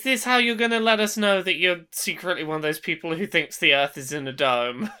 Austin, is this how you're gonna let us know that you're secretly one of those people who thinks the Earth is in a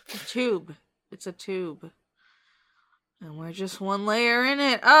dome? Tube. It's a tube. And we're just one layer in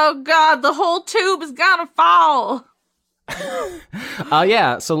it. Oh god, the whole tube is gonna fall.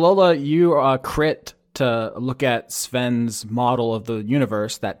 Yeah, so Lola, you crit to look at Sven's model of the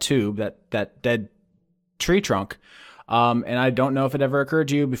universe, that tube, that dead tree trunk. And I don't know if it ever occurred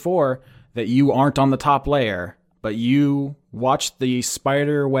to you before that you aren't on the top layer, but you watch the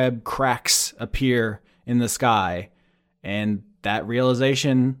spider web cracks appear in the sky, and that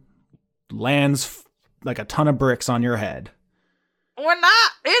realization lands like a ton of bricks on your head. We're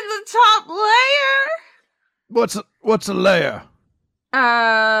not in the top layer. What's a layer?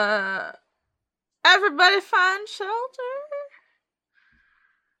 Everybody find shelter.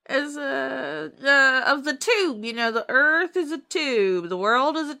 As of the tube, the Earth is a tube, the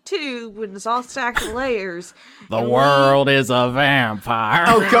world is a tube, and it's all stacked with layers. The world is a vampire.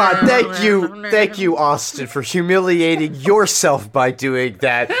 Oh God, thank you, Austin, for humiliating yourself by doing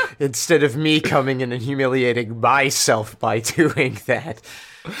that instead of me coming in and humiliating myself by doing that.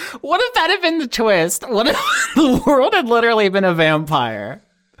 What if that had been the twist? What if the world had literally been a vampire?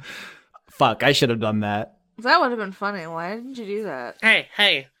 Fuck, I should have done that. That would have been funny. Why didn't you do that?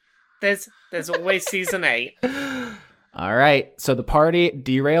 Hey, there's always season 8. All right, so the party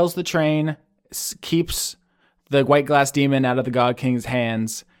derails the train, keeps the white glass demon out of the God King's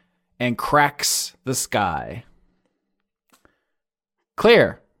hands, and cracks the sky.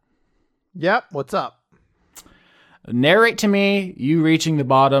 Clear. Yep, what's up? Narrate to me you reaching the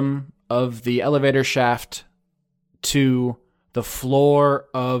bottom of the elevator shaft to the floor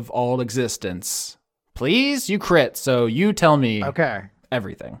of all existence. Please, you crit, so you tell me Okay.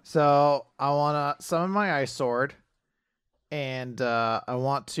 everything. So I want to summon my ice sword, and I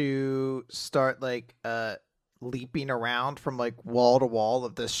want to start like leaping around from like wall to wall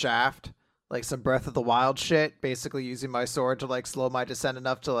of this shaft, like some Breath of the Wild shit. Basically, using my sword to like slow my descent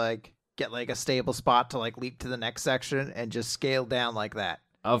enough to like get like a stable spot to like leap to the next section and just scale down like that.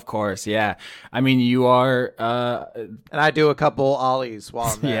 Of course, yeah. I mean, you are, And I do a couple ollies while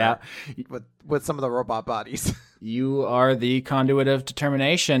I'm there yeah. with some of the robot bodies. You are the conduit of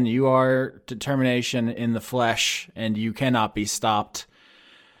determination. You are determination in the flesh, and you cannot be stopped.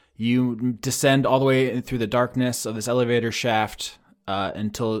 You descend all the way through the darkness of this elevator shaft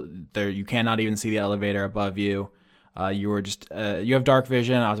until you cannot even see the elevator above you. You are just you have dark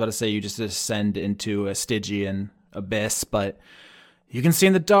vision. I was about to say you just descend into a Stygian abyss, but you can see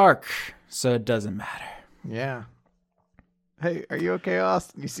in the dark, so it doesn't matter. Yeah. Hey, are you okay,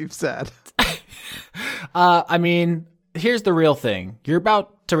 Austin? You seem sad. I mean, here's the real thing. You're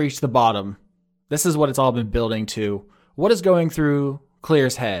about to reach the bottom. This is what it's all been building to. What is going through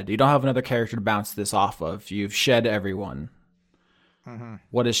Clear's head? You don't have another character to bounce this off of. You've shed everyone. Mm-hmm.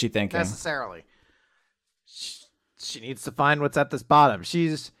 What is she thinking? Necessarily. She needs to find what's at this bottom.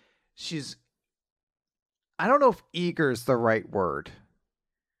 She's I don't know if eager is the right word.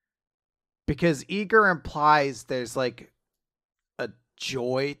 Because eager implies there's like a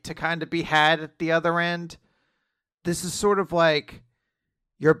joy to kind of be had at the other end. This is sort of like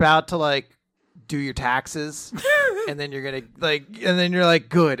you're about to like do your taxes and then you're gonna like and then you're like,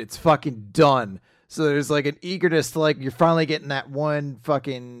 good, it's fucking done. So there's like an eagerness to like you're finally getting that one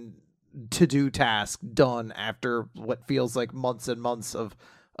fucking to-do task done after what feels like months and months of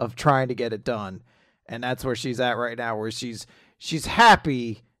trying to get it done. And that's where she's at right now, where she's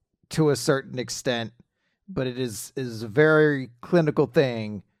happy to a certain extent, but it is a very clinical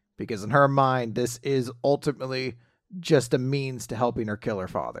thing because in her mind, this is ultimately just a means to helping her kill her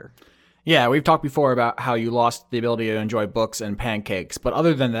father. Yeah, we've talked before about how you lost the ability to enjoy books and pancakes, but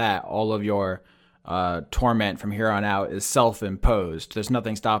other than that, all of your torment from here on out is self-imposed. There's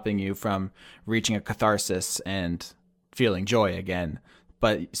nothing stopping you from reaching a catharsis and feeling joy again.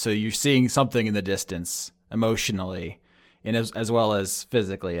 But so you're seeing something in the distance emotionally, and as well as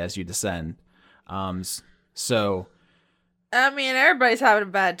physically as you descend. So, I mean, everybody's having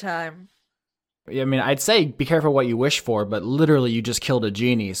a bad time. I mean, I'd say be careful what you wish for, but literally you just killed a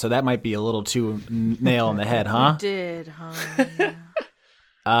genie, so that might be a little too nail on the head, huh? You did, huh?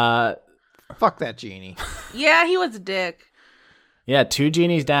 Yeah. Fuck that genie. Yeah, he was a dick. Yeah, 2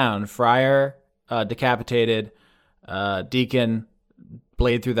 genies down. Friar decapitated, Deacon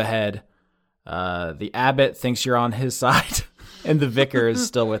blade through the head. The abbot thinks you're on his side, and the vicar is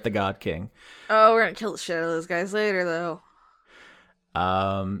still with the God King. Oh, we're gonna kill the shit out of those guys later, though.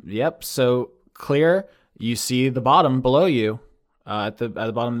 Yep. So Clear, you see the bottom below you, at the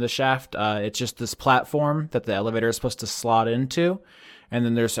bottom of the shaft. It's just this platform that the elevator is supposed to slot into, and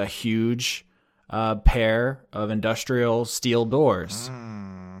then there's a huge pair of industrial steel doors.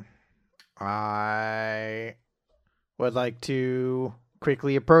 I would like to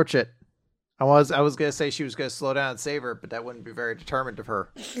quickly approach it. I was gonna say she was gonna slow down and save her, but that wouldn't be very determined of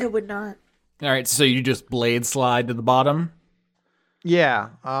her. It would not. All right, so you just blade slide to the bottom. Yeah.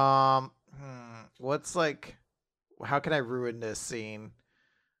 What's like? How can I ruin this scene?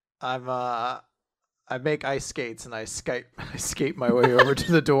 I make ice skates and I skate my way over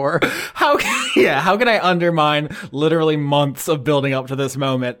to the door. How can I undermine literally months of building up to this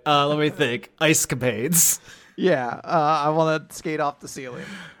moment? Let me think. Ice-capades. Yeah. I want to skate off the ceiling.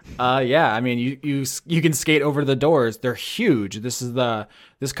 Yeah, I mean, you can skate over the doors. They're huge. This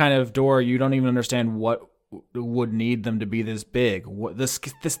kind of door, you don't even understand what would need them to be this big.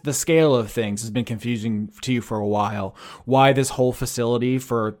 The scale of things has been confusing to you for a while. Why this whole facility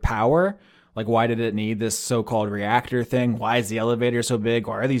for power? Like, why did it need this so-called reactor thing? Why is the elevator so big?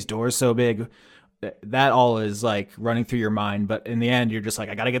 Why are these doors so big? That all is like running through your mind, but in the end, you're just like,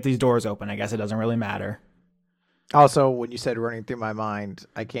 I gotta get these doors open. I guess it doesn't really matter. Also, when you said running through my mind,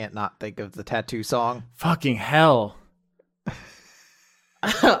 I can't not think of the Tattoo song. Fucking hell.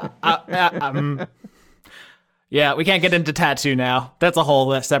 Yeah, we can't get into Tattoo now. That's a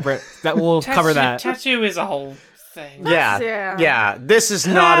whole separate. That we'll cover that. Tattoo is a whole thing. Yeah. This is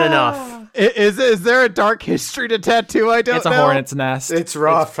not enough. Is there a dark history to Tattoo? I don't know. It's a hornet's nest. It's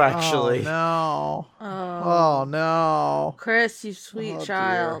rough, actually. Oh, no. Oh, Oh, no. Chris, you sweet Oh,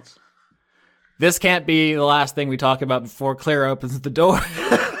 child. dear. This can't be the last thing we talk about before Claire opens the door.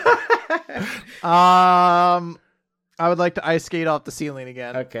 I would like to ice skate off the ceiling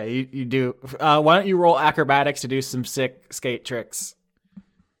again. Okay, you do. Why don't you roll acrobatics to do some sick skate tricks?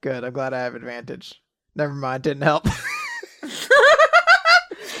 Good. I'm glad I have advantage. Never mind. Didn't help.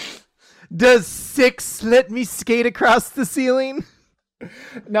 Does 6 let me skate across the ceiling?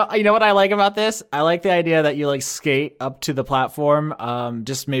 No, you know what I like about this? I like the idea that you like skate up to the platform,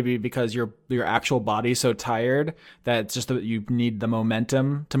 just maybe because your actual body's so tired that it's just that you need the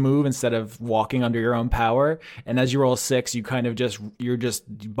momentum to move instead of walking under your own power. And as you roll 6, you kind of your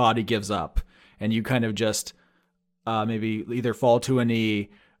body gives up, and you kind of just maybe either fall to a knee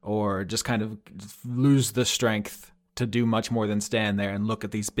or just kind of lose the strength to do much more than stand there and look at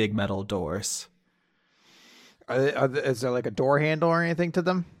these big metal doors. Is there like a door handle or anything to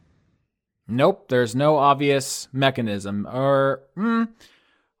them? Nope, there's no obvious mechanism. Or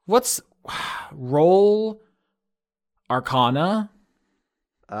what's roll Arcana?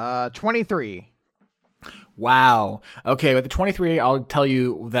 23. Wow. Okay, with the 23, I'll tell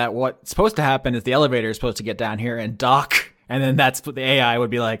you that what's supposed to happen is the elevator is supposed to get down here and dock, and then that's what the AI would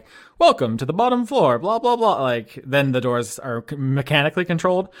be like, welcome to the bottom floor, blah, blah, blah. Like, then the doors are mechanically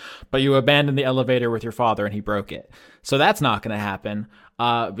controlled, but you abandoned the elevator with your father and he broke it. So that's not going to happen.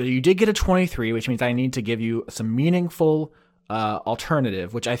 But you did get a 23, which means I need to give you some meaningful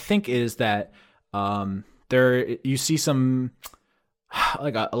alternative, which I think is that you see some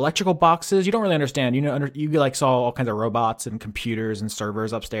like electrical boxes. You don't really understand. You know, you like saw all kinds of robots and computers and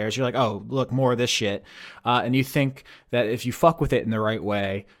servers upstairs. You're like, oh, look, more of this shit. And you think that if you fuck with it in the right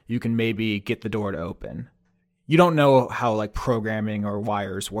way, you can maybe get the door to open. You don't know how like programming or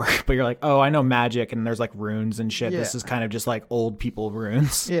wires work, but you're like, oh, I know magic and there's like runes and shit. Yeah. This is kind of just like old people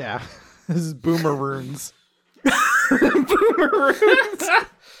runes. Yeah. This is boomer runes. Boomer runes.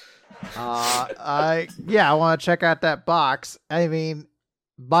 I want to check out that box. I mean,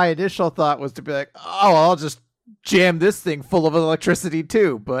 my initial thought was to be like, oh, I'll just jam this thing full of electricity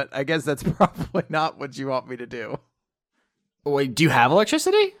too, but I guess that's probably not what you want me to do. Wait, do you have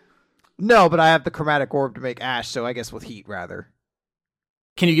electricity? No, but I have the chromatic orb to make ash, so I guess with heat rather.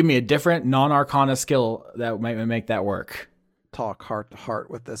 Can you give me a different non-arcana skill that might make that work? Talk heart to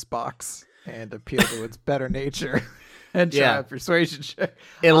heart with this box and appeal to its better nature. And try Yeah. a persuasion check.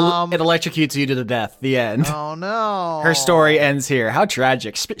 It electrocutes you to death. The end. Oh no. Her story ends here. How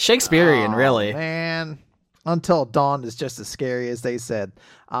tragic. Shakespearean, Oh, really. Man. Until Dawn is just as scary as they said.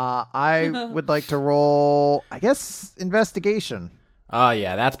 I would like to roll, I guess, investigation. Oh,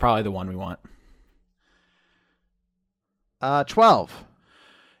 yeah, that's probably the one we want. 12.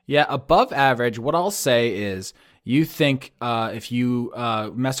 Yeah, above average, what I'll say is you think if you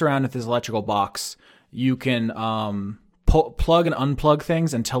mess around with this electrical box, you can plug and unplug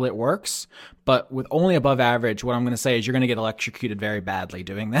things until it works. But with only above average, what I'm going to say is you're going to get electrocuted very badly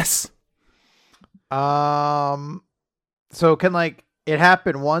doing this. So can like it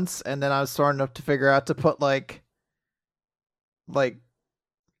happen once and then I was smart enough to figure out to put like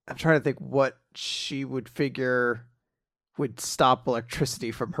I'm trying to think what she would figure would stop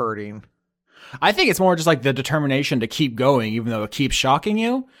electricity from hurting. I think it's more just like the determination to keep going, even though it keeps shocking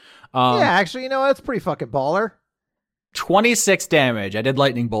you. Yeah, actually, you know, that's pretty fucking baller. 26 damage. I did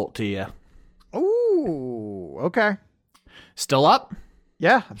lightning bolt to you. Ooh, okay. Still up?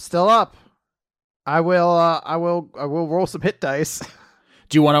 Yeah, I'm still up. I will roll some hit dice.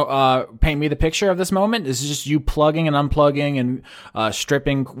 Do you want to paint me the picture of this moment? This is just you plugging and unplugging and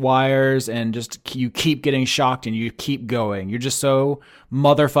stripping wires, and just you keep getting shocked and you keep going. You're just so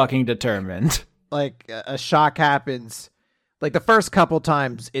motherfucking determined. Like a shock happens. Like the first couple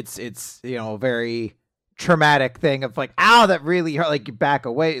times, it's you know, a very traumatic thing of like, ow, that really hurt. Like you back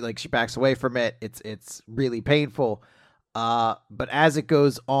away, like she backs away from it. It's really painful. But as it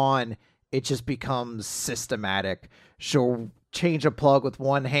goes on, it just becomes systematic. She'll change a plug with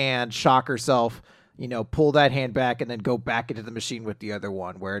one hand, shock herself, you know, pull that hand back, and then go back into the machine with the other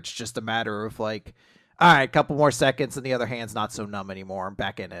one, where it's just a matter of like, all right, a couple more seconds, and the other hand's not so numb anymore. I'm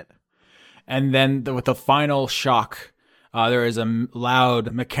back in it. And then with the final shock, there is a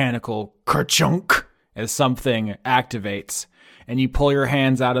loud mechanical kerchunk as something activates. And you pull your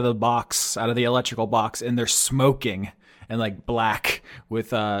hands out of the box, out of the electrical box, and they're smoking and like black with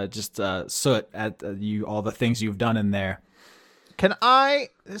just soot at you, all the things you've done in there.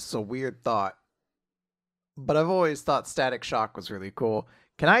 This is a weird thought, but I've always thought static shock was really cool.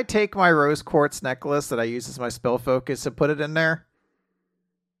 Can I take my rose quartz necklace that I use as my spell focus and put it in there?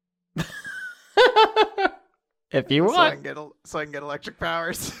 If you So I want. can get electric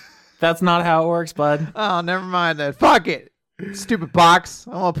powers. That's not how it works, bud. Oh, never mind then. Fuck it. Stupid box.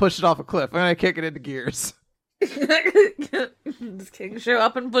 I want to push it off a cliff. I'm going to kick it into gears. Does King show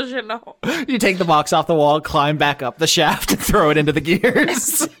up and push it? No. You take the box off the wall, climb back up the shaft, and throw it into the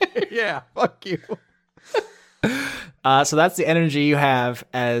gears. Yeah, fuck you. So that's the energy you have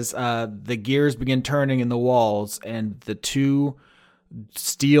as the gears begin turning in the walls, and the two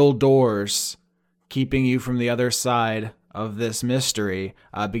steel doors keeping you from the other side of this mystery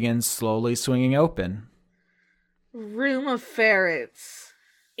begins slowly swinging open. Room of ferrets.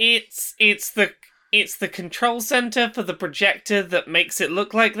 It's the control center for the projector that makes it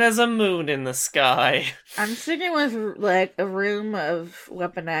look like there's a moon in the sky. I'm sticking with like a room of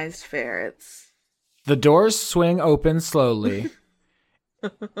weaponized ferrets. The doors swing open slowly,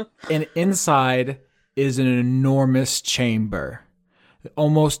 and inside is an enormous chamber.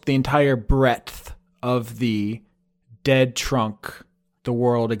 Almost the entire breadth of the dead trunk the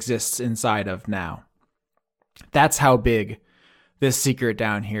world exists inside of now. That's how big this secret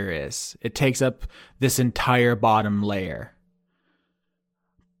down here is. It takes up this entire bottom layer.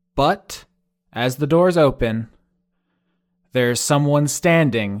 But as the doors open, there's someone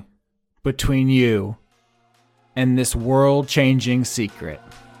standing between you and this world-changing secret.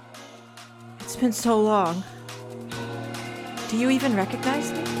 It's been so long. Do you even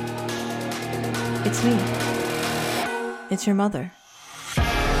recognize me? It's me. It's your mother.